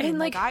fine. And,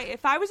 like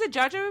if I was a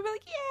judge, I would be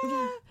like,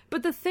 yeah.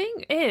 But the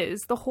thing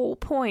is, the whole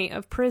point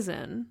of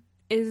prison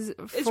is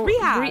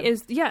rehab.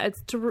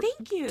 It's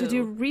to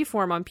do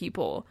reform on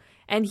people.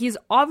 And he's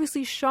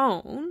obviously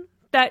shown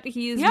that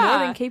he is more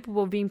than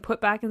capable of being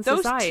put back in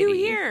society. Those 2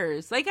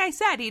 years, like I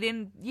said, he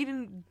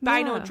didn't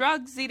buy no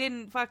drugs. He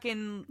didn't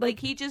fucking like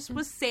he just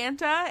was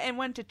Santa and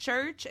went to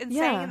church and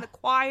sang in the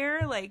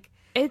choir. Like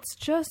it's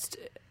just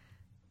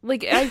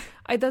like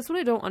I that's what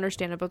I don't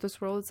understand about this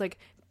world. It's like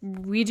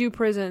we do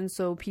prison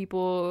so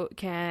people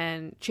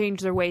can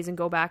change their ways and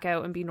go back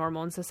out and be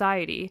normal in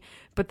society.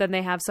 But then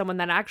they have someone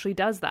that actually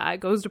does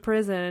that, goes to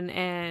prison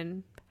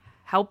and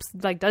helps,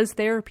 like does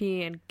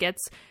therapy and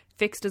gets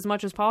fixed as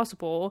much as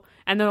possible,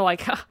 and they're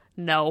like,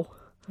 no.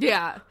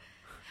 Yeah,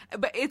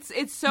 but it's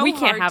so we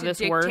can't hard have to this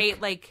dictate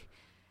work. Like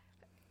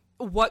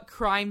what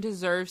crime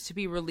deserves to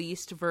be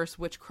released versus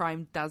which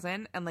crime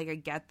doesn't, and like I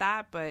get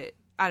that, but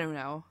I don't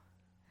know.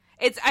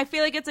 I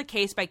feel like it's a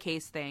case by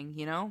case thing,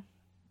 you know.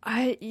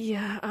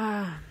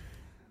 Yeah.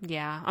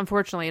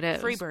 Unfortunately, it is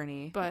free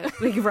Bernie, but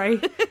like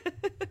right.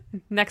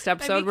 Next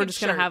episode, we're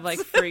just gonna have like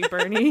free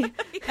Bernie.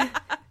 Yeah.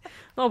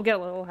 I'll get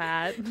a little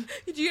hat.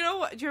 Do you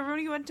remember when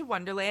you went to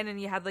Wonderland and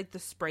you had like the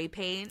spray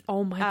paint?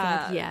 Oh my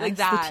god, yeah, like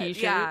that. The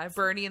t-shirts. Yeah,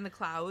 Bernie in the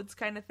clouds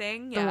kind of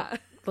thing. Yeah,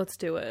 let's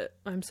do it.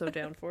 I'm so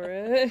down for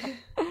it.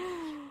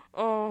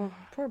 Oh,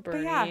 poor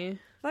Bernie. But yeah,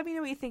 let me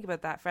know what you think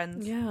about that,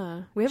 friends.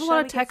 Yeah, we have a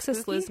lot of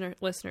Texas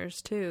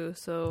listeners too.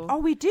 So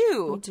we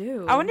do. We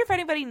do. I wonder if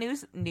anybody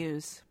knows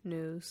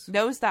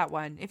that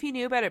one. If you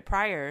knew about it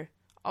prior,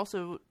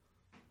 also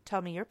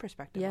tell me your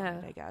perspective on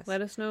it, I guess.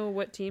 Let us know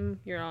what team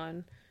you're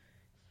on.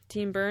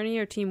 Team Bernie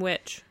or Team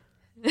Witch?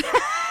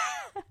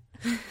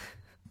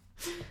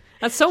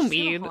 That's so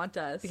mean. Haunt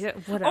us. Yeah,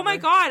 whatever. Oh my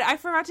god, I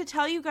forgot to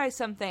tell you guys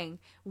something.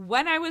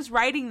 When I was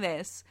writing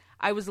this,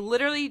 I was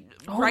literally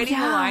writing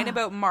a line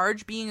about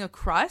Marge being a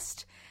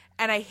crust,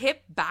 and I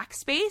hit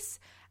backspace,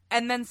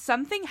 and then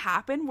something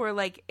happened where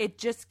like it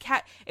just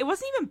kept. It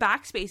wasn't even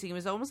backspacing. It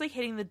was almost like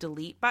hitting the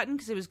delete button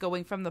because it was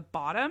going from the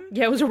bottom.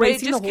 Yeah, it was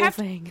erasing the whole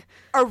thing.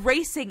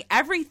 Erasing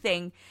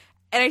everything.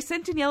 And I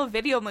sent Danielle a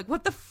video. I'm like,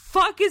 what the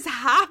fuck is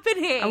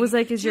happening? I was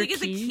like, is the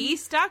key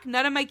stuck?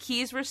 None of my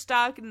keys were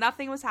stuck.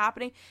 Nothing was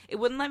happening. It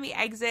wouldn't let me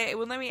exit. It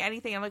wouldn't let me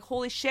anything. I'm like,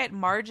 holy shit.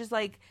 Marge is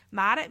like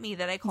mad at me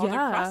that I called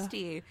her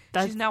crusty.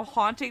 She's now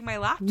haunting my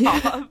laptop.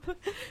 Yeah.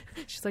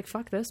 She's like,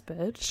 fuck this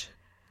bitch.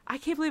 I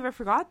can't believe I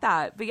forgot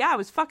that. But yeah, it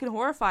was fucking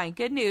horrifying.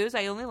 Good news.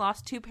 I only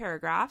lost 2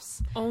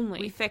 paragraphs. Only.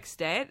 We fixed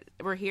it.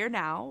 We're here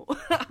now.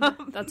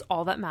 That's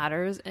all that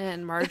matters.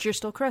 And Marge, you're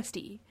still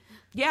crusty.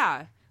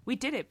 Yeah. We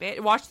did it,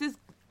 bitch. Watch this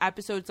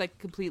episode. It's like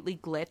completely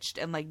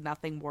glitched and like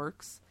nothing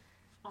works.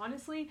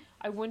 Honestly,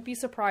 I wouldn't be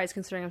surprised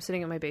considering I'm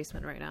sitting in my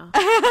basement right now.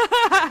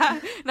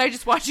 And I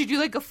just watched you do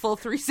like a full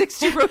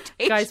 360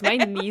 rotation. Guys, my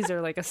knees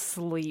are like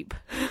asleep.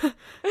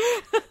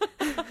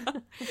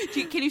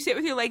 Can you sit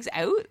with your legs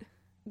out?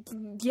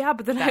 Yeah,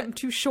 but then I'm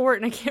too short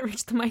and I can't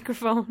reach the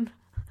microphone.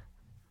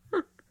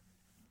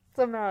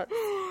 So nuts.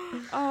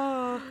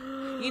 Oh,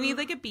 you need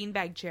like a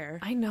beanbag chair.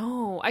 I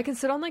know. I can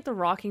sit on like the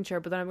rocking chair,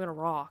 but then I'm gonna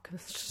rock.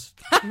 It's just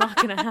not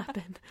gonna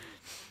happen.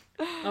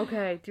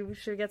 Okay,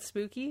 should we get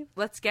spooky?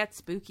 Let's get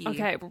spooky.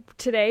 Okay,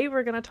 today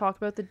we're gonna talk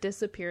about the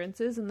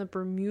disappearances in the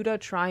Bermuda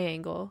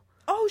Triangle.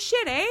 Oh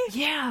shit, eh?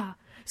 Yeah.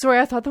 Sorry,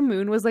 I thought the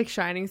moon was like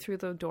shining through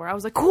the door. I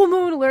was like, cool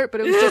moon alert,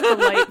 but it was just the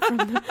light from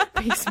the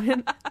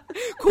basement.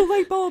 Cool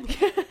light bulb.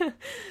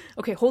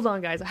 Okay, hold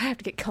on, guys. I have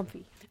to get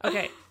comfy.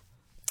 Okay.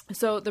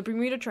 So the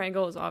Bermuda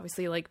Triangle is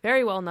obviously like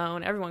very well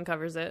known. Everyone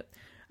covers it.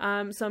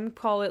 Some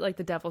call it like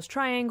the Devil's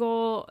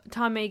Triangle.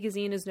 Time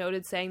magazine is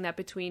noted saying that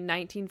between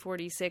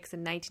 1946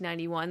 and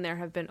 1991, there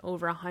have been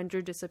over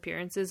 100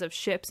 disappearances of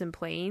ships and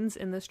planes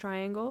in this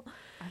triangle.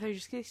 I thought you were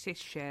just going to say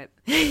shit.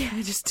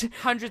 Yeah, just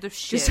hundreds of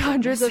shit. Just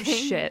hundreds of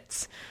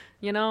shits.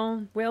 You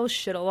know, whales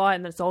shit a lot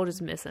and it's all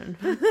just missing.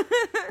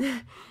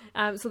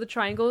 So the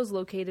triangle is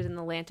located in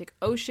the Atlantic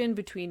Ocean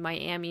between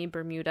Miami,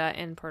 Bermuda,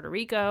 and Puerto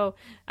Rico.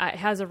 It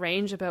has a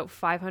range about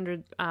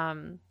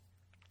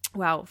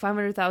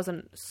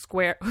 500,000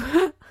 square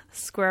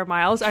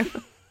miles. I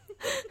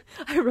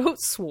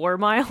wrote swore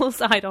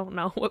miles. I don't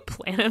know what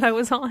planet I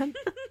was on.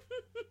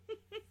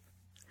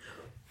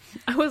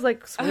 I was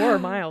like, swore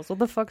miles. What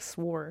the fuck,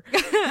 swore?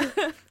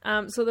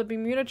 So the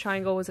Bermuda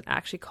Triangle wasn't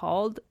actually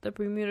called the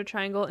Bermuda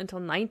Triangle until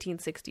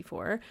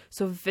 1964.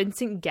 So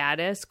Vincent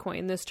Gaddis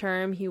coined this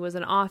term. He was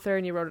an author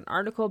and he wrote an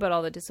article about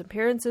all the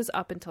disappearances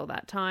up until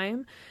that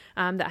time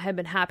that had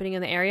been happening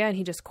in the area, and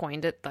he just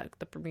coined it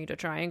the Bermuda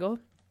Triangle.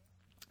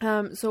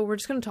 So we're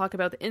just going to talk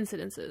about the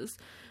incidences.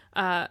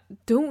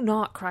 Do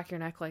not crack your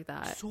neck like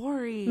that.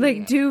 Sorry.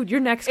 Like, dude, your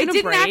neck's gonna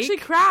break. It didn't actually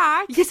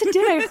crack. Yes, it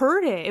did. I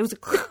heard it. It was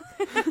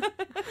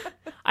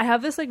I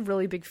have this, like,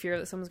 really big fear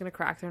that someone's gonna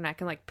crack their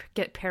neck and, like,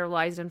 get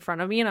paralyzed in front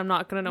of me, and I'm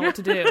not gonna know what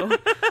to do.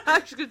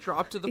 I'm just gonna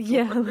drop to the floor.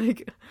 Yeah,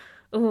 like,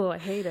 oh, I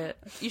hate it.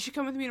 You should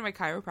come with me to my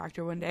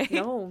chiropractor one day.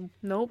 No,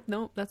 nope.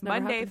 That's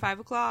never Monday,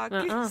 happened.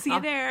 5:00. See you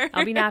there.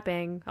 I'll be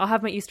napping. I'll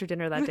have my Easter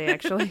dinner that day,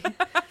 actually.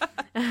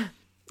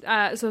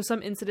 So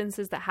some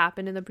incidences that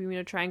happened in the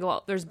Bermuda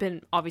Triangle, there's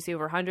been obviously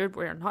over 100.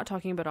 We're not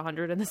talking about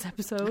 100 in this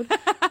episode.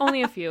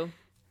 Only a few.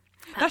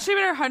 That should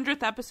have been our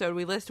 100th episode.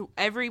 We list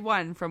every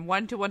one from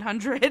 1 to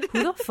 100.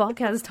 Who the fuck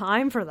has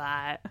time for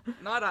that?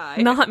 Not I.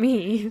 Not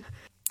me.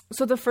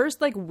 So the first,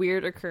 like,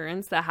 weird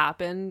occurrence that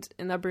happened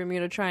in the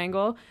Bermuda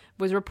Triangle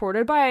was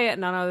reported by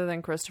none other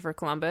than Christopher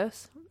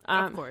Columbus.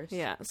 Of course.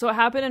 Yeah. So it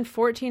happened in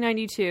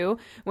 1492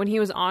 when he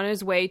was on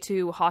his way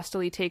to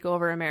hostily take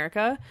over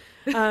America.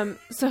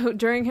 So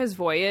during his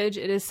voyage,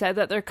 it is said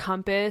that their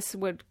compass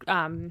would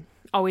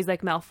always,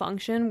 like,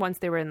 malfunction once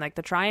they were in, like,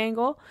 the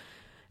triangle.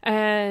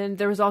 And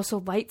there was also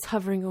lights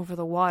hovering over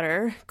the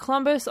water.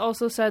 Columbus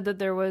also said that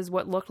there was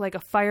what looked like a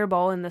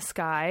fireball in the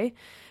sky.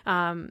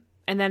 And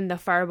then the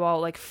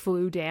fireball, like,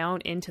 flew down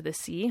into the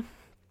sea,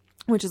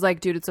 which is like,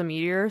 dude, it's a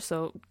meteor,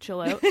 so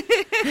chill out.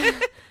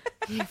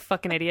 You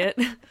fucking idiot.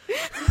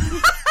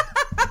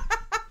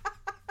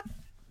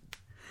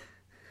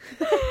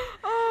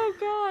 Oh,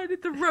 God.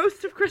 The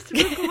roast of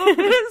Christopher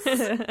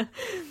Columbus.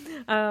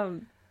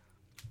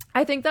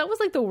 I think that was,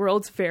 like, the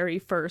world's very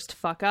first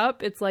fuck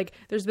up. It's like,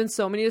 there's been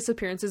so many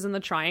disappearances in the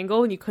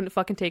triangle and you couldn't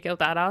fucking take out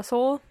that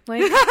asshole.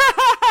 Like,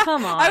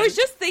 come on. I was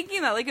just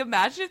thinking that, like,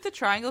 imagine if the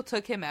triangle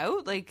took him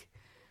out. Like,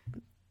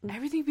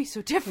 everything would be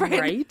so different.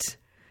 Right?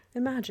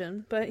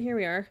 Imagine. But here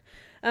we are.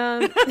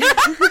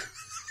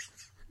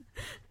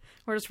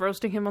 We're just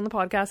roasting him on the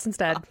podcast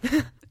instead.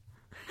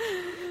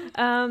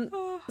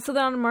 So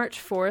then on March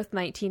 4th,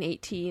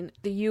 1918,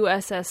 the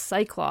USS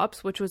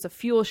Cyclops, which was a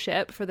fuel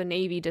ship for the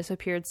Navy,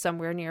 disappeared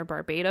somewhere near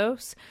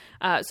Barbados.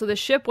 So the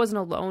ship wasn't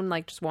alone,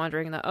 like, just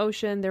wandering in the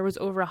ocean. There was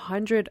over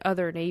 100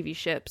 other Navy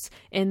ships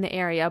in the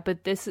area,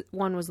 but this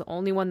one was the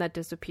only one that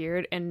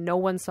disappeared, and no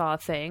one saw a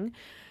thing.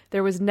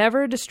 There was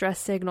never a distress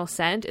signal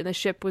sent, and the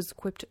ship was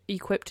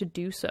equipped to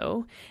do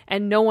so,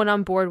 and no one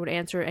on board would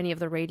answer any of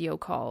the radio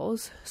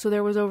calls. So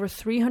there was over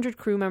 300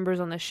 crew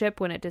members on the ship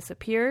when it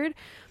disappeared.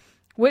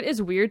 What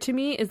is weird to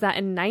me is that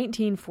in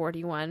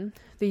 1941,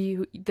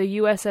 the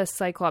USS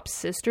Cyclops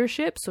sister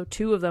ship, so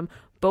two of them,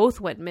 both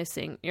went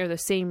missing near the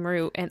same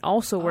route and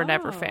also were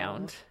never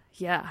found.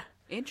 Yeah.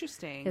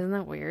 Interesting. Isn't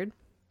that weird?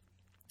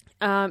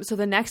 So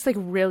the next, like,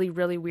 really,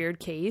 really weird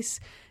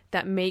case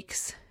that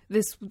makes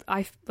this,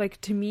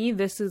 to me,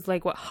 this is,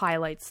 like, what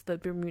highlights the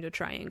Bermuda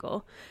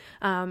Triangle.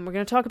 We're going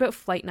to talk about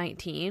Flight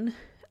 19.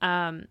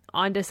 On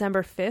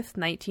December 5th,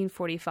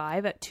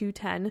 1945 at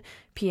 2:10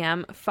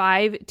 p.m.,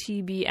 5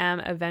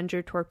 TBM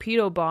Avenger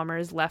torpedo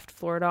bombers left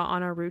Florida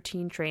on a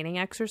routine training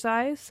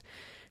exercise.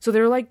 So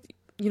they're, like,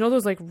 you know,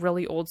 those, like,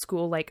 really old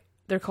school, like,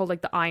 they're called,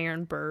 like, the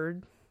Iron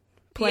Bird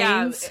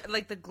planes. Yeah,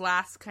 like the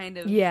glass kind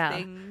of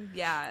thing.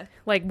 Yeah.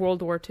 Like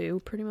World War II,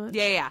 pretty much.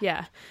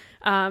 Yeah.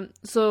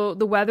 So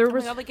the weather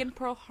was... like in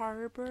Pearl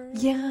Harbor.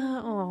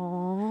 Yeah.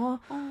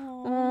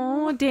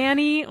 Aww,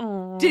 Danny.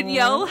 Aww.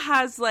 Danielle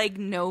has, like,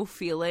 no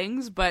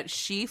feelings, but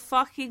she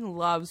fucking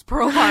loves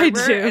Pearl Harbor.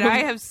 I do. And I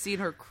have seen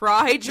her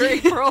cry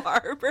during Pearl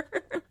Harbor.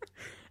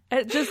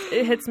 It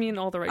hits me in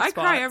all the right spots.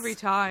 I cry every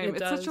time. It's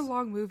does. such a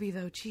long movie,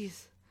 though.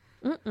 Jeez.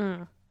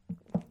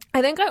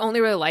 I think I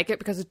only really like it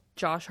because of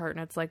Josh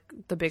Hartnett's, like,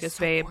 the biggest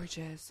babe.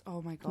 Gorgeous.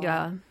 Oh my God.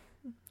 Yeah.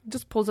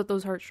 Just pulls at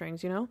those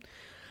heartstrings, you know?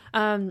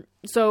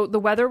 So the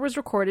weather was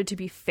recorded to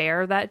be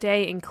fair that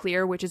day and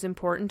clear, which is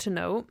important to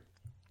note.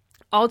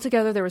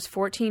 Altogether, there was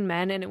 14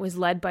 men, and it was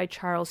led by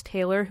Charles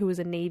Taylor, who was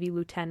a Navy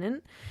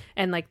lieutenant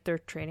and like their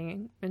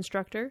training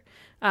instructor.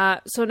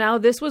 So now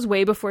this was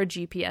way before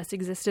GPS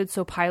existed,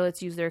 so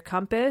pilots used their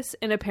compass,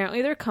 and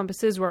apparently their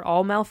compasses were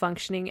all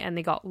malfunctioning and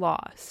they got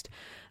lost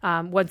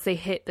once they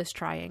hit this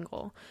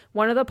triangle.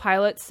 One of the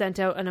pilots sent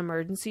out an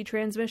emergency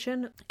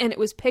transmission, and it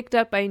was picked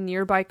up by a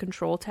nearby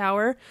control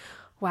tower.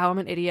 Wow, I'm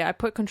an idiot. I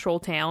put control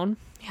town.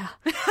 Yeah.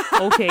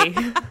 Okay.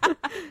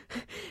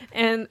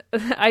 And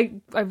I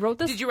wrote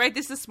this. Did you write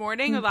this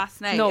morning or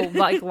last night? No,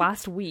 like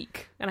last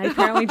week. And I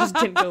apparently just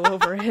didn't go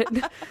over it.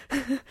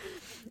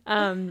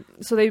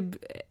 So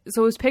it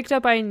was picked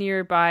up by a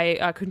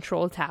nearby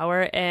control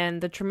tower,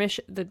 and the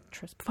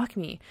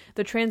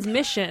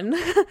transmission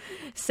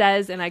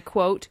says, and I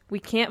quote, "We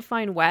can't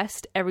find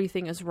west.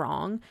 Everything is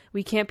wrong.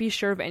 We can't be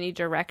sure of any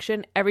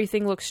direction.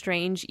 Everything looks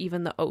strange,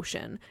 even the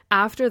ocean."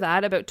 After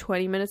that, about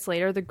 20 minutes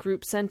later, the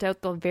group sent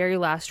out the very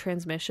last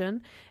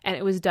transmission, and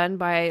it was done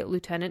by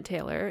Lieutenant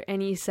Taylor,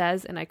 and he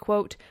says, and I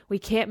quote, "We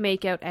can't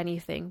make out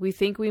anything. We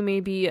think we may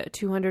be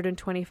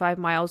 225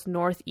 miles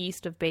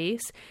northeast of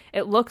base.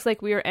 It looks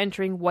like we are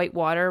entering white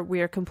water.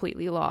 We are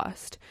completely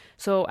lost."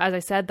 So as I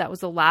said, that was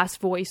the last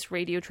voice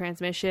radio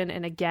transmission,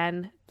 and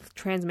again,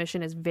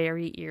 transmission is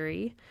very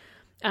eerie.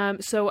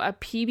 So a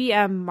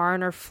PBM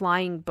Mariner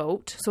flying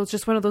boat, so it's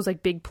just one of those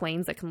like big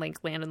planes that can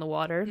like land in the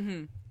water,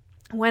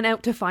 went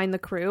out to find the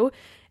crew.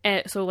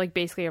 And so like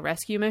basically a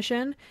rescue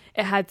mission.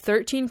 It had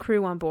 13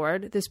 crew on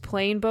board. This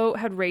plane boat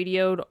had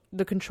radioed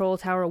the control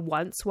tower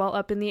once while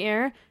up in the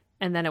air,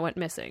 and then it went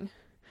missing.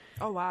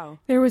 Oh wow!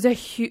 There was a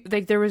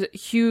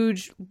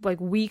huge like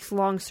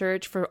weeks-long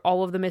search for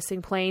all of the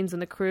missing planes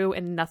and the crew,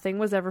 and nothing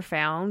was ever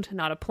found.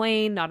 Not a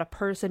plane, not a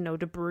person, no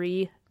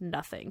debris,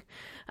 nothing.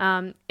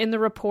 In the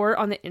report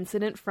on the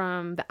incident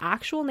from the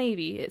actual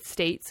Navy, it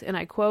states, and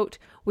I quote,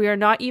 "We are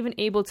not even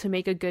able to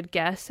make a good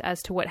guess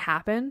as to what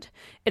happened.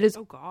 It is,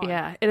 oh God.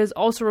 Yeah. It is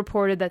also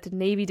reported that the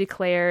Navy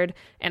declared,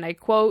 and I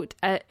quote,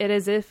 it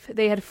as if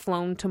they had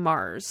flown to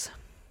Mars."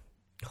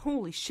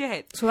 Holy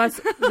shit! So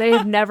they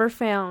have never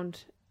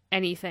found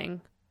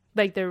anything.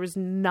 Like there was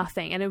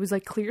nothing, and it was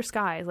like clear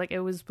skies, like it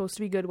was supposed to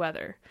be good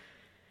weather.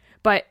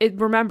 But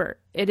remember,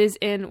 it is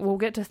we'll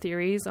get to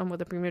theories on what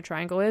the Bermuda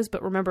Triangle is,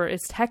 but remember,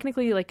 it's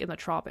technically like in the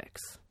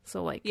tropics,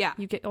 so like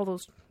you get all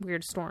those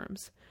weird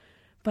storms.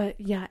 But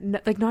yeah,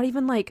 like not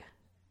even like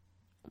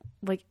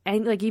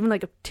even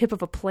like a tip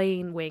of a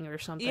plane wing or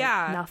something.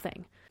 Yeah,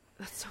 nothing.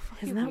 That's so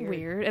fucking Isn't that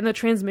weird? And the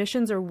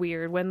transmissions are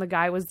weird when the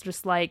guy was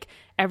just like,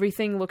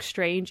 everything looks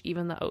strange,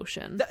 even the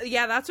ocean.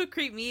 Yeah, that's what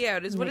creeped me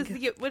out. Is what does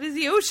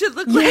the ocean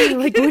look like?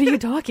 Like what are you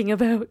talking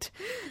about?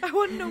 I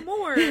want to know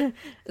more.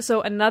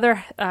 So another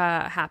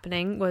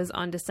happening was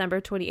on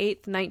December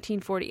 28th,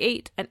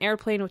 1948. An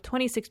airplane with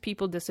 26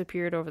 people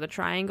disappeared over the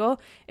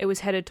triangle. It was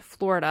headed to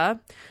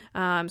Florida.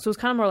 So it was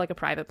kind of more like a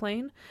private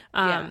plane.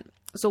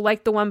 So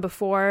like the one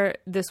before,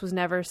 this was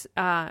never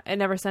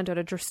sent out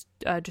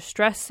a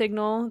distress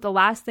signal. The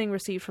last thing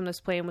received from this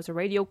plane was a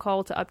radio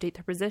call to update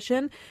their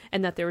position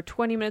and that they were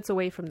 20 minutes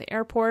away from the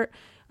airport.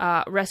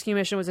 Rescue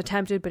mission was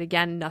attempted, but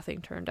again,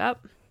 nothing turned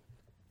up.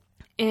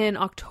 In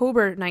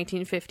October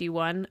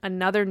 1951,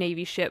 another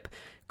Navy ship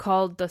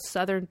called the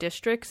Southern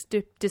Districts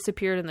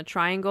disappeared in the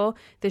triangle.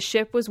 The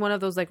ship was one of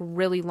those like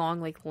really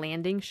long like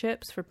landing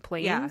ships for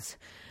planes.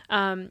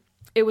 Yeah.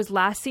 It was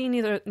last seen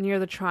near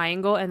the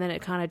triangle, and then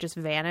it kind of just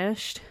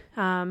vanished.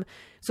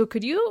 So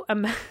could you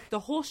the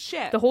whole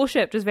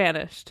ship just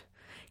vanished?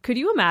 Could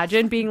you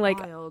imagine being like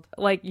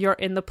you're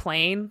in the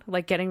plane,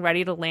 like getting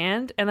ready to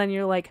land, and then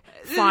you're like,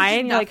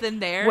 fine, you're nothing like,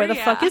 there. Where the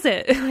fuck is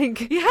it?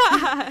 Like,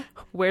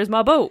 where's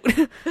my boat?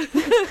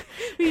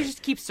 You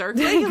just keep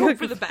circling, hope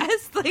for the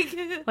best.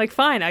 Like,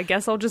 fine, I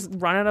guess I'll just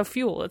run out of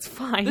fuel. It's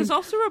fine. This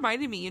also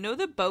reminded me,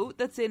 the boat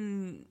that's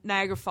in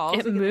Niagara Falls,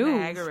 it moved. In the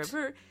Niagara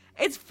River.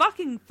 It's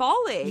fucking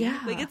falling.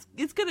 Yeah. Like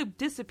it's gonna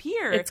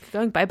disappear. It's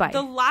going bye-bye.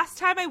 The last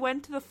time I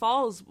went to the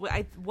falls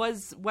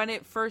was when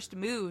it first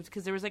moved,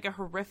 because there was like a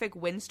horrific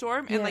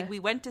windstorm, and like we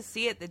went to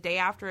see it the day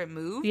after it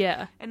moved.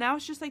 Yeah. And now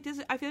it's just like this.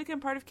 I feel like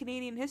I'm part of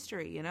Canadian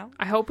history.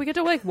 I hope we get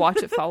to like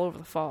watch it fall over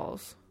the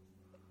falls,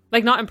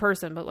 like not in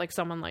person, but like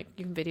someone like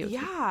you can video.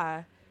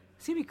 Yeah,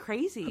 it's gonna be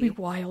crazy. It'll be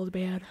wild,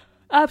 man.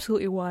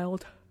 Absolutely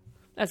wild.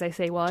 As I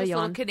say while I yawn. Just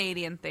little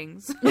Canadian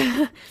things.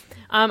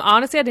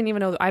 Honestly, I didn't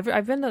even know.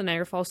 I've been to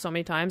Niagara Falls so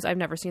many times. I've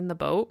never seen the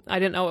boat. I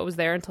didn't know it was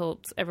there until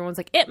everyone's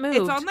like, it moved.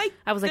 It's on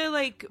I was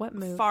like what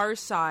moved? Far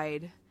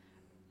side.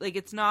 Like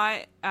it's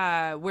not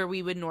where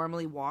we would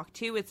normally walk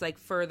to. It's like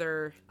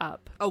further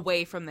up,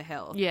 away from the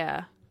hill.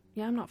 Yeah.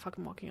 Yeah, I'm not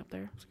fucking walking up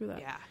there. Screw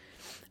that. Yeah.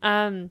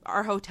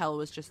 Our hotel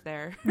was just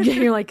there. Yeah,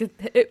 you're like,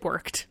 it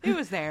worked. It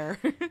was there.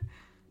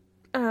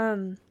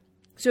 So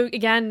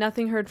again,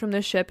 nothing heard from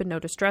this ship and no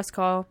distress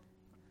call.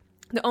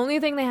 The only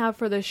thing they have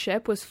for this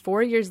ship was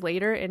 4 years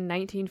later in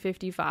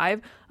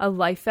 1955, a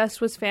life vest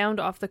was found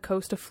off the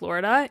coast of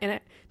Florida. And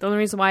the only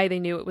reason why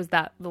they knew it was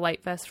the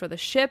life vest for the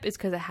ship is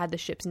because it had the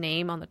ship's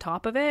name on the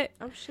top of it.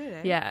 Oh,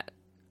 shit. Yeah.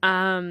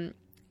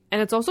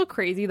 And it's also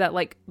crazy that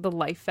like the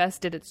life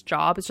vest did its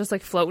job. It's just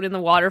like floating in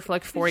the water for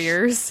like 4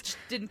 years. Just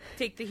didn't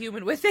take the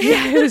human with it.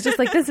 Yeah, it was just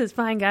like, this is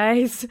fine,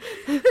 guys.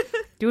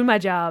 Doing my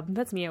job.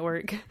 That's me at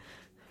work.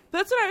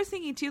 That's what I was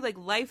thinking too. Like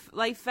life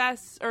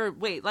vests, or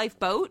wait,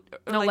 lifeboat?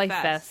 Or No, life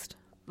vest.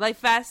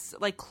 Life vests,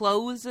 like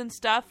clothes and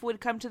stuff would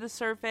come to the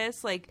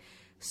surface. Like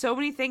so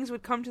many things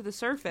would come to the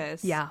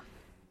surface. Yeah.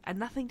 And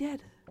nothing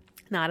did.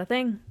 Not a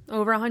thing.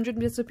 Over 100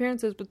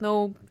 disappearances with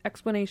no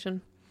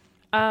explanation.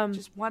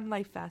 Just one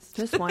life vest.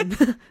 Just one.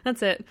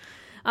 That's it.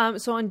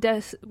 So on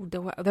there's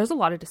a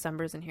lot of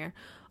Decembers in here.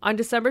 On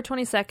December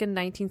 22nd,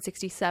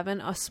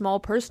 1967, a small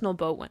personal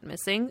boat went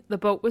missing. The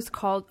boat was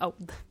called,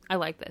 I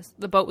like this.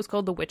 The boat was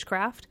called the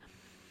Witchcraft.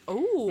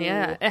 Oh.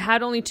 Yeah. It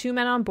had only 2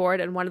 men on board,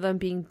 and one of them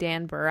being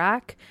Dan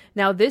Burak.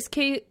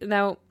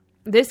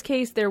 This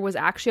case, there was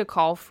actually a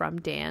call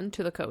from Dan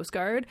to the Coast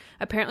Guard.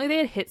 Apparently they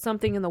had hit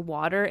something in the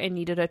water and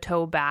needed a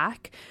tow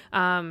back.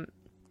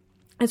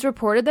 It's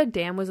reported that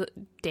Dan was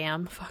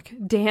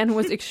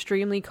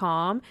extremely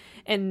calm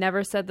and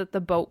never said that the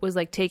boat was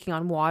like taking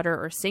on water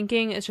or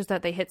sinking. It's just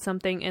that they hit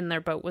something and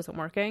their boat wasn't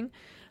working.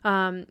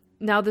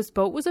 Now this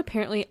boat was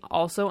apparently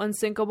also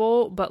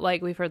unsinkable, but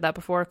like we've heard that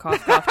before,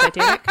 cough, cough,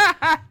 Titanic.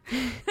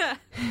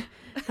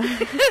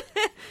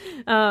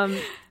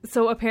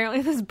 So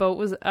apparently this boat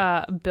was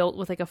built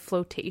with like a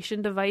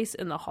flotation device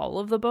in the hull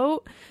of the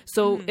boat.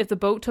 So if the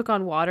boat took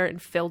on water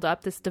and filled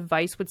up, this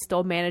device would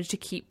still manage to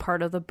keep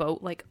part of the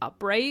boat like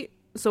upright.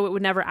 So it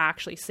would never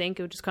actually sink.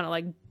 It would just kind of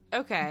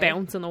like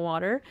bounce in the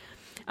water.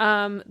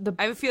 I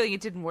have a feeling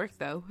it didn't work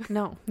though.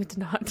 No, it did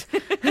not.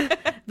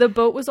 The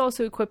boat was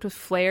also equipped with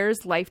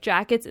flares, life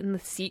jackets, and the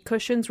seat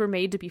cushions were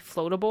made to be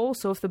floatable.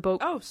 So if the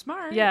boat... Oh,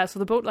 smart. Yeah, so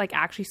the boat like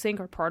actually sank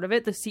or part of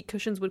it, the seat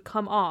cushions would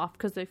come off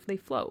because they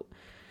float.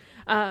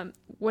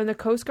 When the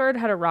Coast Guard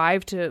had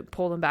arrived to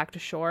pull them back to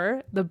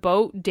shore, the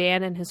boat,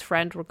 Dan and his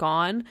friend were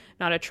gone.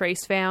 Not a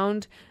trace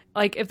found.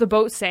 Like, if the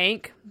boat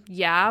sank,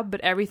 yeah, but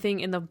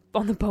everything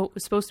on the boat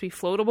was supposed to be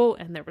floatable,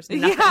 and there was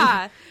nothing.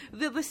 Yeah,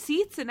 the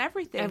seats and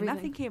everything.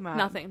 Nothing came up.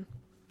 Nothing.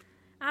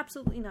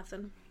 Absolutely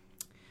nothing.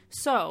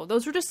 So,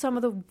 those were just some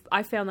of the,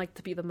 I found, like,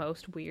 to be the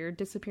most weird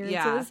disappearances.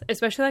 Yeah.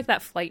 Especially, like,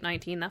 that Flight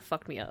 19, that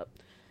fucked me up.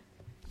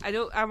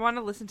 I want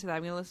to listen to that.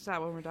 I'm going to listen to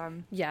that when we're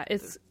done. Yeah,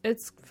 it's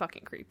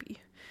fucking creepy.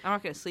 I'm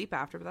not going to sleep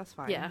after, but that's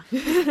fine. Yeah.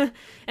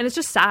 And it's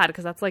just sad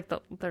because that's like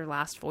their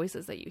last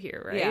voices that you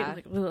hear, right? Yeah.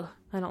 Like, ugh,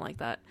 I don't like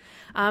that.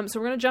 So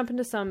we're going to jump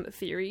into some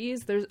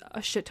theories. There's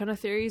a shit ton of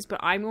theories, but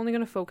I'm only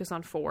going to focus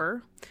on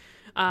 4.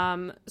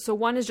 So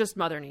one is just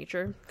Mother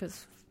Nature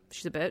because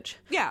she's a bitch.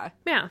 Yeah.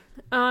 Yeah.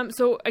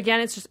 So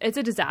again, it's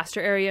a disaster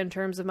area in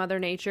terms of Mother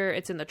Nature.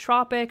 It's in the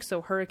tropics,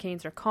 so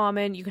hurricanes are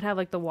common. You can have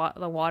like the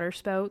water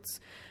spouts.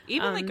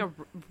 Even like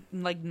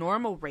a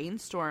normal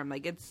rainstorm.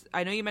 Like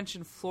I know you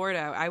mentioned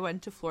Florida. I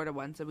went to Florida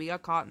once and we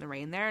got caught in the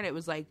rain there, and it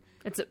was like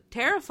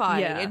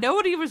terrifying. Yeah. And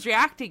nobody was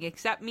reacting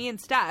except me and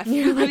Steph.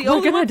 You're like,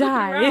 we're gonna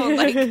die.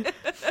 Like.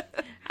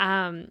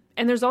 And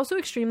there's also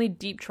extremely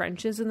deep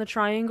trenches in the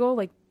triangle,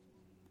 like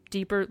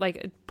deeper,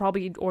 like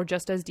probably or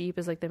just as deep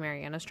as like the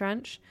Marianas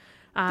Trench,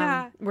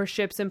 where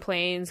ships and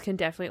planes can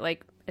definitely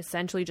like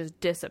essentially just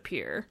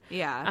disappear.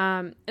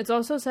 Yeah. It's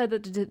also said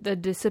that the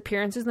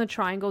disappearances in the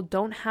triangle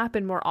don't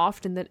happen more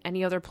often than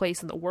any other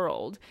place in the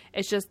world.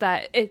 It's just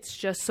that it's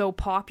just so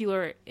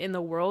popular in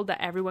the world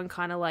that everyone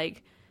kind of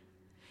like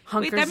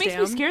hunkers down. Wait, that makes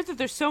me scared that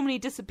there's so many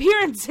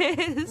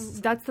disappearances.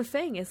 That's the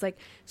thing. It's like,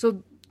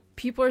 so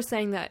people are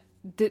saying that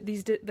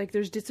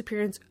there's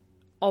disappearance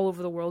all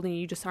over the world and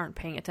you just aren't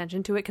paying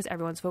attention to it because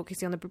everyone's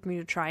focusing on the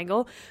Bermuda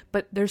Triangle,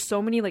 but there's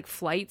so many like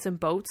flights and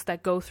boats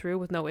that go through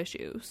with no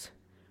issues.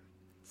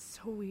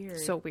 So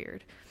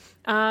weird.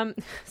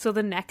 So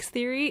the next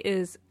theory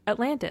is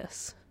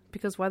Atlantis,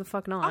 because why the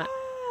fuck not?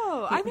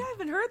 Oh, I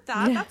haven't heard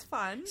that. Yeah. That's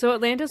fun. So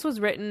Atlantis was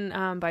written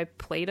by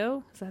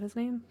Plato. Is that his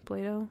name?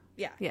 Plato?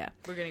 Yeah.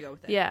 We're gonna go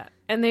with it. Yeah.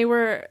 And they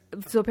were,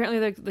 so apparently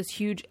like this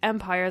huge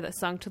empire that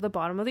sunk to the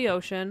bottom of the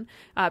ocean.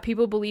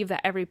 People believe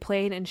that every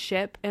plane and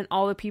ship and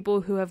all the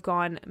people who have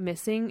gone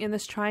missing in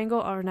this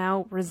triangle are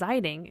now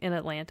residing in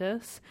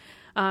Atlantis.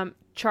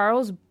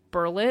 Charles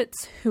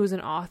Berlitz, who is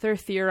an author,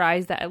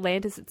 theorized that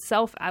Atlantis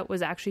itself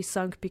was actually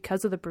sunk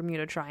because of the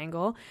Bermuda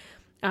Triangle.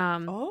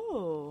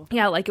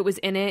 Yeah, like it was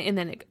in it and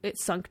then it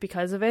sunk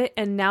because of it,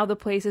 and now the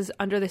place is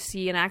under the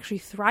sea and actually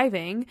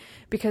thriving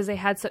because they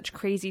had such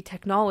crazy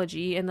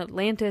technology, and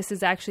Atlantis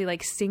is actually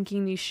like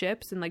sinking these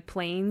ships and like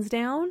planes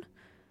down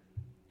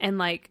and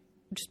like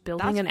just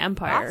building an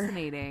empire.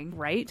 Fascinating,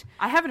 right?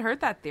 I haven't heard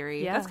that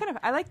theory. Yeah. That's kind of,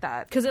 I like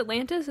that, because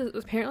Atlantis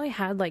apparently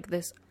had like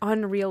this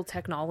unreal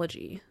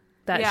technology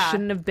that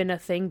shouldn't have been a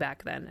thing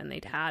back then, and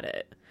they'd had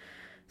it.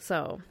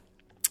 So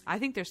I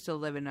think they're still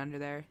living under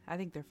there. I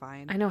think they're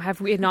fine. I know.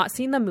 Have we not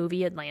seen the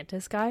movie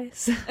Atlantis,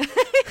 guys?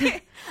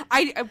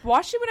 I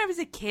watched it when I was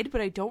a kid,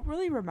 but I don't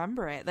really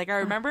remember it. Like, I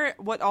remember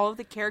what all of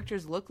the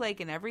characters look like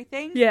and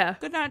everything. Yeah.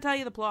 Could not tell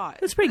you the plot.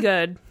 It's pretty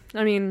good.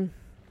 I mean,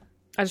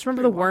 I just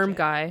remember the worm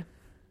guy.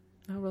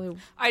 not really.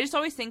 I just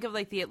always think of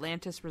like the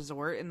Atlantis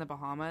Resort in the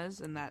Bahamas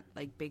and that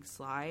like big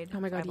slide. Oh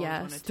my god, I've always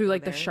yes, wanted to through go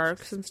like the there.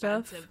 sharks It's and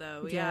stuff. expensive,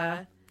 though.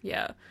 Yeah,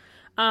 Yeah.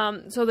 yeah.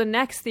 So the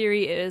next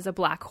theory is a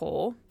black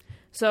hole.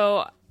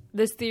 So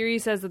this theory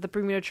says that the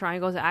Bermuda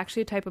Triangle is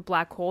actually a type of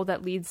black hole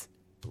that leads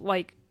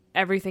like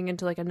everything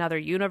into like another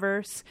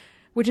universe,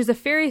 which is a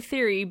fairy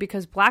theory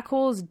because black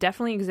holes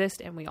definitely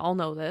exist and we all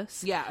know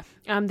this. Yeah.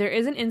 There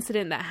is an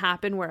incident that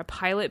happened where a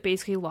pilot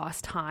basically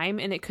lost time,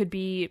 and it could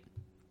be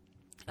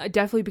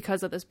definitely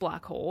because of this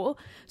black hole.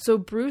 So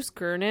Bruce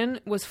Gernon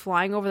was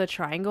flying over the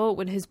triangle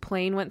when his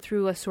plane went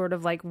through a sort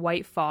of like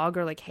white fog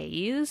or like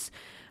haze,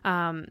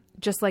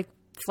 just like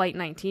Flight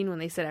 19 when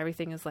they said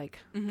everything is like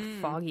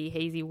foggy,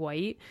 hazy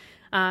white.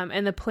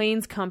 And the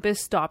plane's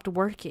compass stopped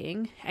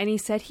working, and he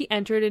said he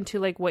entered into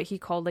like what he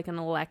called like an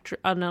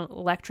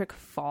electric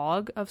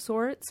fog of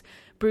sorts.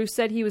 Bruce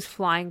said he was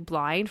flying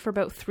blind for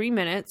about 3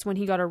 minutes when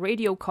he got a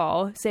radio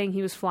call saying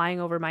he was flying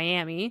over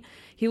Miami.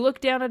 He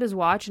looked down at his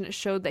watch and it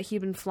showed that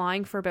he'd been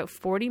flying for about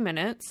 40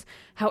 minutes.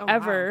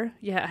 However,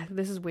 yeah,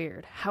 this is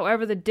weird.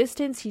 However, the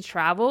distance he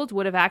traveled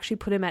would have actually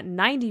put him at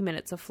 90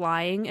 minutes of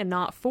flying and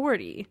not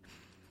 40.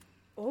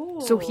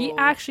 Oh. So he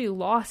actually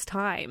lost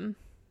time.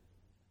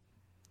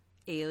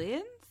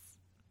 Aliens?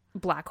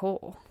 Black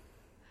hole.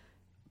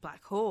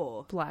 Black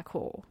hole. Black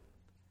hole.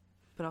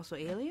 But also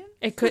aliens?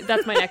 It could.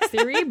 That's my next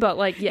theory, but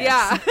like,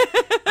 yes.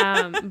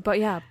 Yeah. But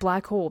yeah,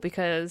 black hole,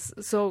 because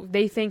so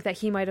they think that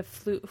he might have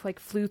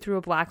flew through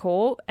a black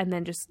hole and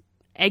then just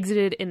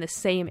exited in the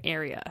same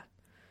area.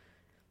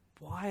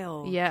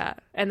 Wild. Yeah,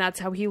 and that's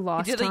how he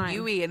lost He did time. a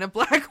Yui in a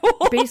black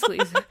hole. Basically,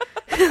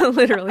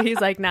 literally,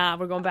 he's like, "Nah,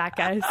 we're going back,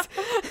 guys."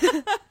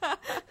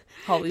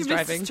 Holly's He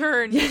missed his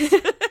driving.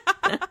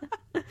 turn.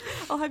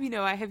 I'll have you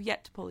know, I have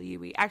yet to pull a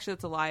Yui. Actually,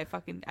 that's a lie.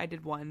 I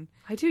did one.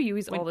 I do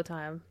Uis all the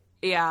time.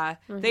 Yeah.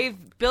 They've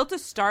built a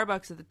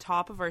Starbucks at the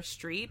top of our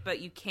street,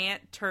 but you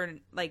can't turn,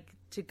 like,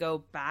 to go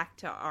back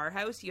to our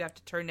house. You have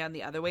to turn down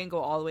the other way and go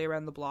all the way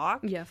around the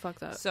block. Yeah, fuck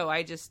that. So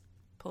I just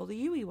pulled a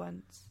Yui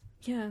once.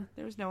 Yeah.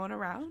 There was no one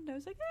around. I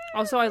was like, eh.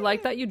 Also, I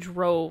like that you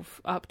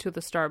drove up to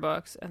the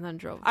Starbucks and then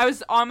drove. I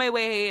was on my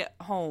way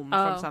home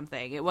from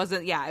something. It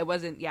wasn't. You're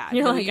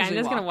no, like, I'm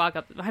just gonna walk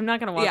up. I'm not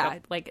gonna walk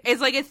up. Like,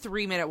 it's like a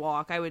 3-minute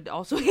walk. I would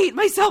also hate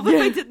myself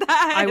if I did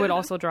that. I would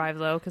also drive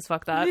though, because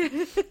fuck that.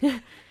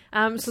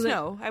 So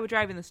snow. I would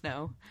drive in the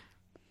snow.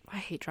 I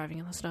hate driving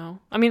in the snow.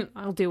 I mean,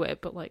 I'll do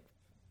it, but like,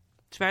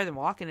 It's better than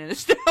walking in the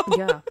snow.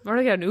 yeah, I'm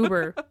gonna get an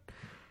Uber.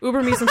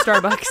 Uber me some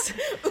Starbucks.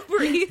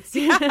 Uber Eats.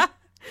 Yeah.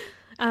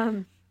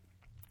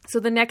 So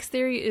the next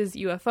theory is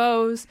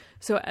UFOs.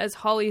 So as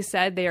Holly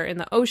said, they are in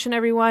the ocean,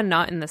 everyone,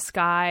 not in the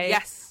sky.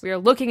 Yes. We are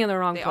looking in the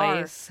wrong They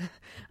place.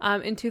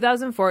 In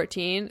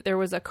 2014, there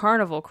was a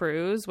Carnival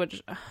cruise,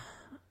 which,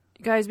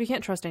 guys, we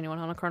can't trust anyone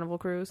on a Carnival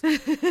cruise,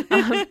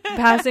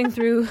 passing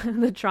through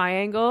the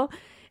triangle.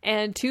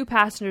 And 2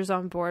 passengers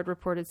on board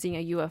reported seeing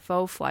a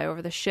UFO fly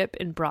over the ship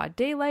in broad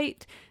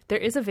daylight. There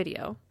is a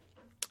video.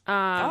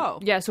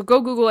 Yeah, so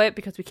go Google it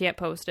because we can't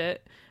post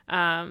it.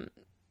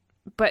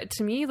 But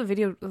to me, the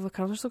video kind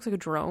of just looks like a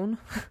drone.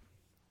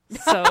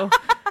 So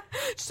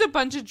just a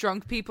bunch of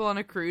drunk people on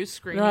a cruise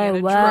screaming at a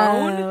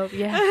drone.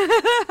 Yeah.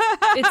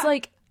 It's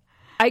like,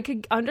 I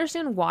could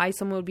understand why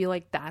someone would be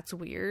like, that's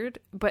weird,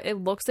 but it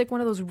looks like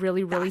one of those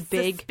really, really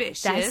big.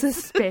 Suspicious. That's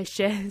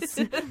suspicious.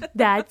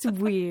 That's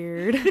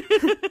weird.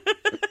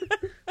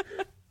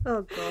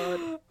 Oh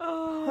god.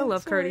 Oh, I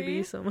love Cardi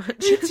B so much.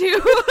 Me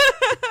too.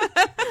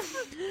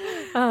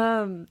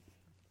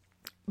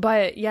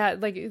 But yeah,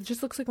 like, it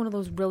just looks like one of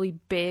those really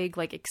big,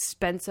 like,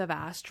 expensive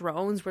ass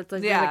drones where it's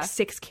like, there's like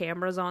 6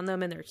 cameras on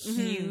them and they're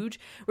huge.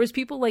 Whereas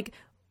people like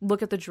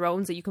look at the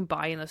drones that you can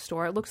buy in the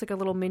store, it looks like a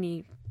little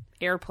mini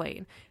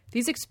airplane.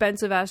 These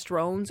expensive ass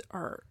drones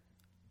are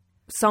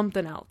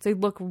something else. They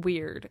look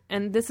weird,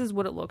 and this is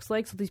what it looks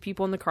like. So these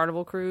people on the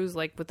Carnival cruise,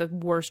 like with the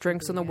worst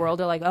drinks in the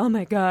world, are like, oh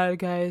my god,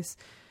 guys,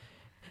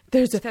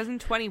 there's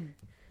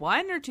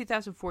 2021 or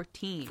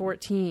 2014?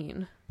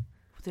 14.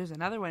 There's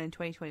another one in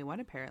 2021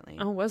 apparently.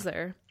 Oh, was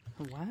there?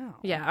 Wow.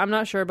 Yeah, I'm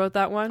not sure about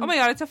that one. Oh my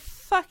god, it's a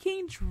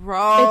fucking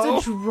drone.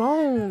 It's a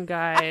drone,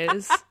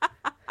 guys.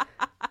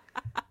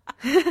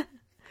 Isn't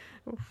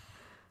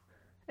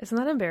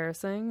that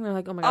embarrassing? They're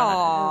like, oh my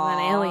god, it's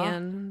an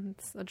alien.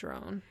 It's a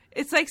drone.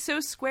 It's like so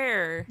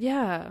square.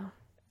 Yeah.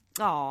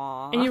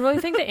 Aww. And you really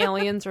think the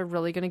aliens are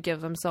really going to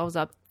give themselves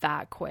up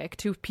that quick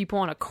to people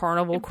on a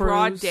Carnival cruise?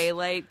 Broad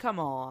daylight, come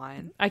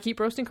on. I keep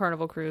roasting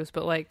Carnival cruise,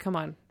 but like, come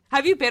on.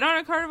 Have you been on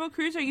a Carnival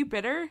cruise? Are you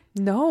bitter?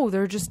 No,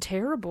 they're just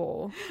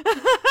terrible.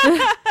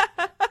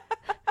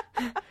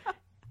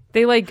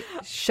 They like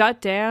shut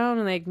down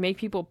and like make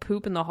people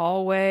poop in the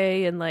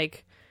hallway, and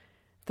like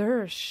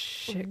they're a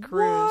shit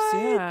cruise. What?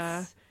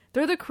 Yeah,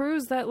 they're the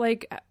cruise that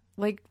like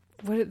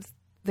what is,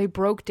 they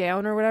broke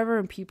down or whatever,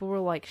 and people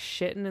were like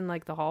shitting in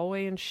like the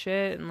hallway and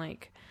shit, and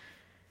like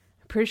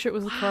I'm pretty sure it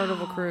was a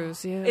Carnival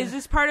cruise. Yeah, Is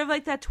this part of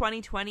like that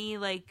 2020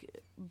 like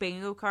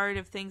bingo card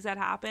of things that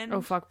happened?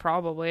 Oh, fuck,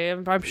 probably.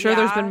 I'm sure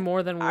there's been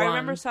more than one. I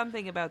remember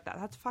something about that.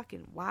 That's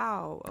fucking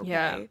wow.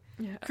 Okay.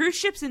 Yeah. Cruise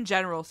ships in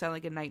general sound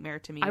like a nightmare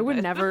to me. I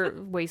would never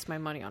waste my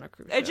money on a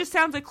cruise ship. It just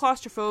sounds like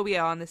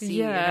claustrophobia on the sea,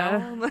 you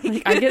know?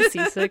 Like, I get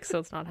seasick, so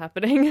it's not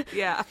happening.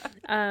 Yeah.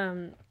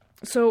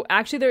 So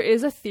actually there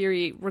is a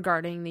theory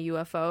regarding the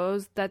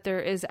UFOs that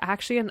there is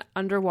actually an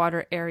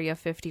underwater Area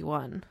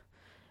 51.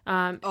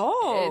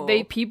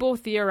 People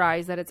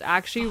theorize that it's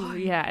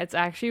actually it's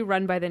actually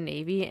run by the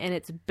Navy, and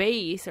its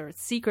base, or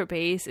its secret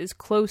base, is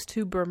close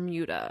to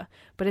Bermuda,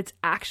 but it's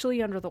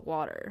actually under the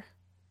water.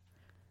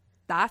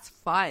 That's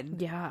fun.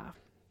 Yeah,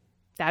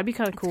 that'd be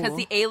kind of cool because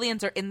the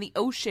aliens are in the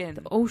ocean.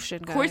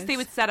 Guys. Of course they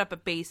would set up a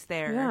base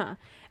there. Yeah,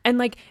 and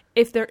like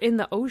if they're in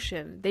the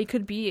ocean, they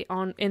could be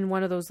in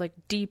one of those like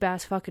deep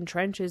ass fucking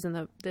trenches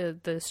in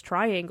this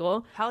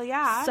triangle. Hell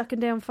yeah, sucking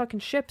down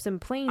fucking ships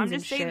and planes. I'm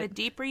just saying, the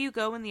deeper you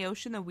go in the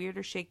ocean, the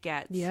weirder shit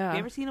gets. Yeah. Have you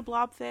ever seen a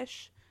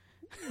blobfish?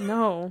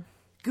 No.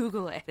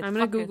 Google it. It's I'm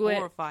gonna Google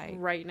horrifying. It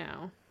right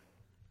now.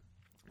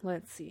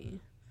 Let's see.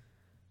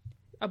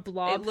 A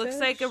blobfish. It looks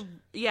like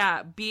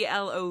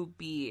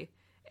BLOB.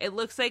 It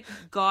looks like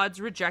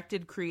God's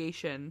rejected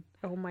creation.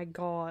 Oh my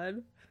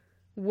god.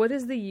 What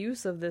is the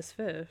use of this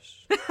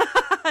fish?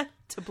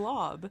 To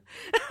blob.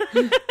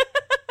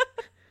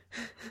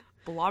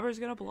 Blobber's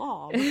gonna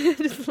blob.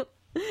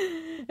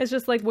 It's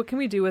just like, what can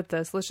we do with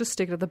this? Let's just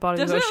stick it at the bottom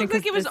of the ocean. Doesn't it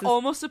look like it was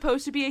almost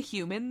supposed to be a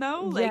human,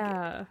 though? Like,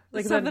 yeah.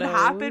 Like something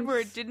happened where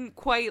it didn't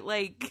quite,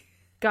 like...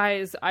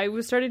 Guys, I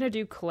was starting to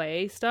do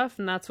clay stuff,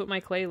 and that's what my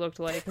clay looked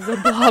like. It was a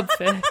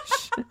blobfish.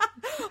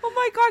 Oh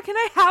my god, can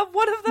I have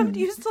one of them? Do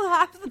you still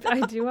have them?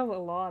 I do have a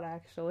lot,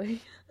 actually.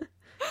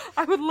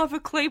 I would love a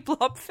clay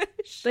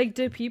blobfish. Like,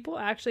 do people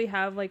actually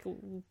have, like,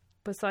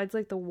 besides,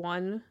 like, the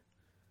one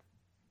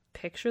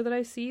picture that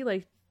I see,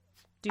 like...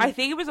 I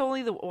think it was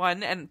only the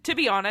one, and to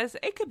be honest,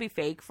 it could be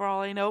fake for all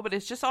I know, but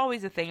it's just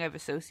always a thing I've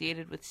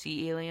associated with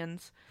sea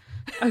aliens.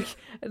 Okay.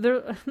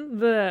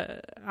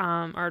 The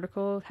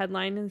article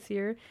headline is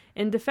here: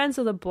 in defense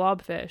of the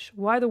blobfish,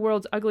 why the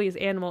world's ugliest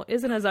animal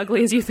isn't as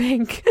ugly as you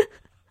think.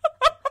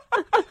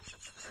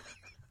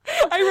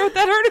 I wrote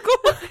that article.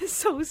 It's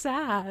so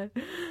sad.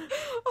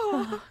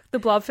 Oh. The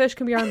blobfish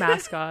can be our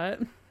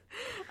mascot.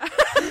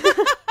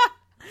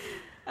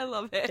 I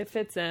love it. It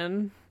fits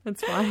in.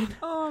 It's fine.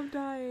 Oh, I'm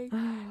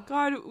dying.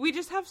 God, we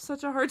just have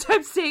such a hard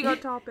time staying on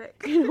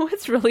topic. You know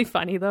what's really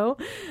funny, though?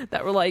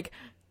 That we're like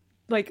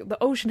the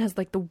ocean has,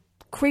 like, the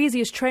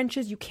craziest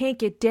trenches. You can't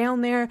get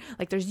down there.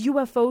 Like, there's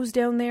UFOs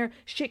down there.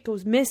 Shit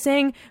goes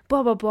missing.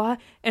 Blah, blah, blah.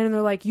 And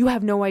they're like, you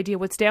have no idea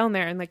what's down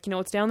there. And, like, you know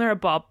what's down there? A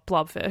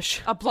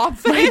blobfish. A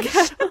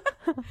blobfish?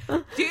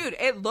 Dude,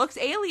 it looks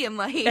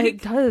alien-like.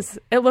 It does.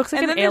 It looks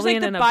like an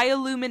alien. And then there's, like, the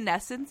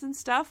bioluminescence and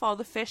stuff. All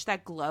the fish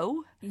that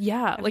glow.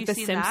 Yeah, have like the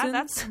Simpsons.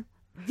 That's...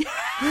 Did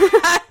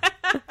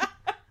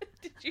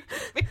you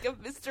think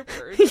of Mr.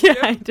 Bird? Yeah,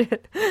 I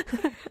did.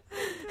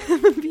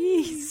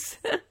 Bees.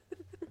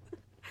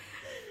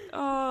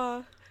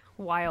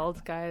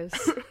 Wild, guys.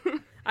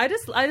 I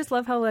just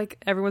love how, like,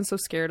 everyone's so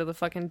scared of the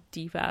fucking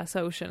deep ass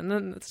ocean, and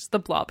then it's just the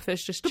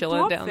blobfish just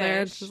chilling down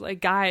there. It's just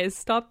like, guys,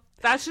 stop.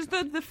 That's just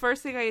the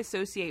first thing I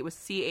associate with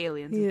sea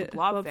aliens is the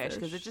blobfish,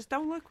 because it just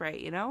don't look right,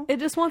 you know? It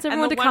just wants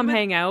everyone to come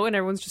hang out, and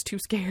everyone's just too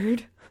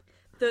scared.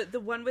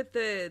 The one with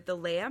the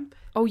lamp.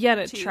 Oh yeah,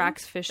 and it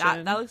tracks fish.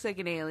 That looks like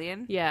an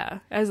alien. Yeah,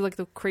 it has, like,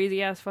 the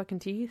crazy ass fucking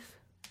teeth.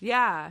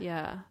 Yeah.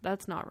 Yeah,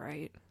 that's not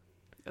right.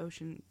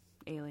 Ocean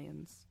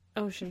aliens.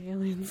 Ocean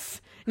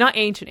aliens. Not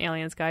ancient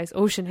aliens, guys.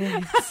 Ocean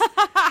aliens.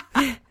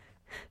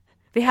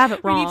 They have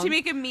it wrong. We need to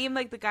make a meme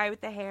like the guy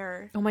with the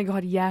hair. Oh my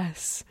god,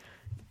 yes.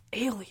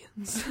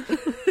 Aliens.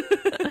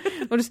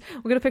 We'll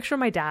get a picture of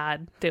my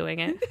dad doing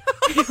it.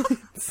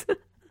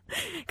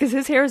 Because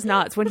his hair is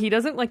nuts. When he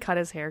doesn't, like, cut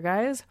his hair,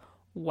 guys,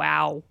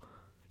 wow.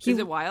 Is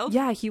it wild?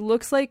 Yeah, he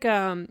looks like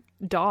Doc.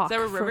 Is that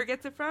where River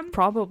gets it from?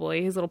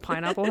 Probably. His little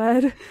pineapple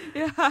head.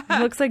 Yeah. He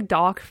looks like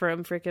Doc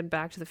from freaking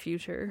Back to the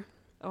Future.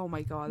 Oh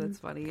my god, that's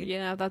funny.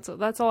 Yeah, that's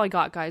all I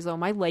got, guys, though.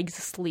 My leg's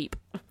asleep.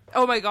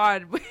 Oh my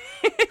god.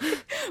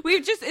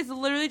 It's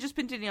literally just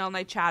been Danielle and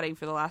I chatting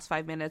for the last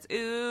 5 minutes.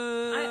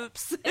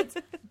 Oops. It's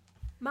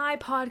my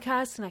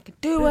podcast and I can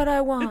do what I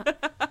want.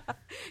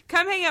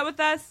 Come hang out with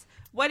us.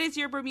 What is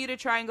your Bermuda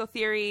Triangle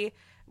theory?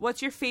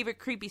 What's your favorite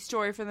creepy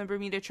story from the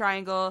Bermuda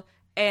Triangle?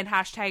 And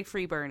hashtag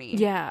free Bernie.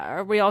 Yeah.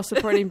 Are we all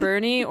supporting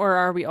Bernie, or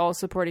are we all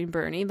supporting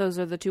Bernie? Those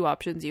are the two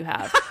options you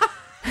have.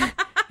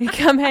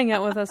 Come hang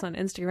out with us on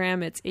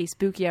Instagram. It's a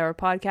Spooky Hour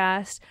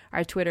podcast.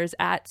 Our Twitter's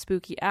at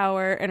Spooky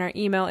Hour, and our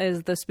email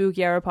is the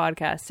Spooky Hour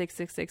Podcast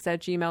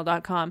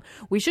 666@gmail.com.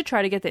 We should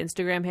try to get the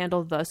Instagram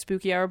handle the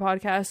Spooky Hour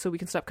Podcast so we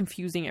can stop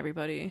confusing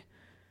everybody.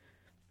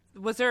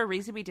 Was there a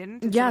reason we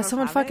didn't? Yeah,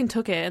 someone fucking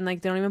took it, and,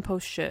 like, they don't even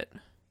post shit.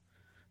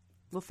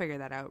 We'll figure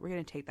that out. We're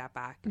gonna take that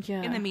back.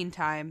 Yeah. In the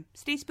meantime,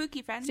 stay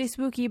spooky, friends. Stay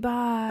spooky.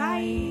 Bye.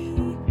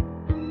 Bye.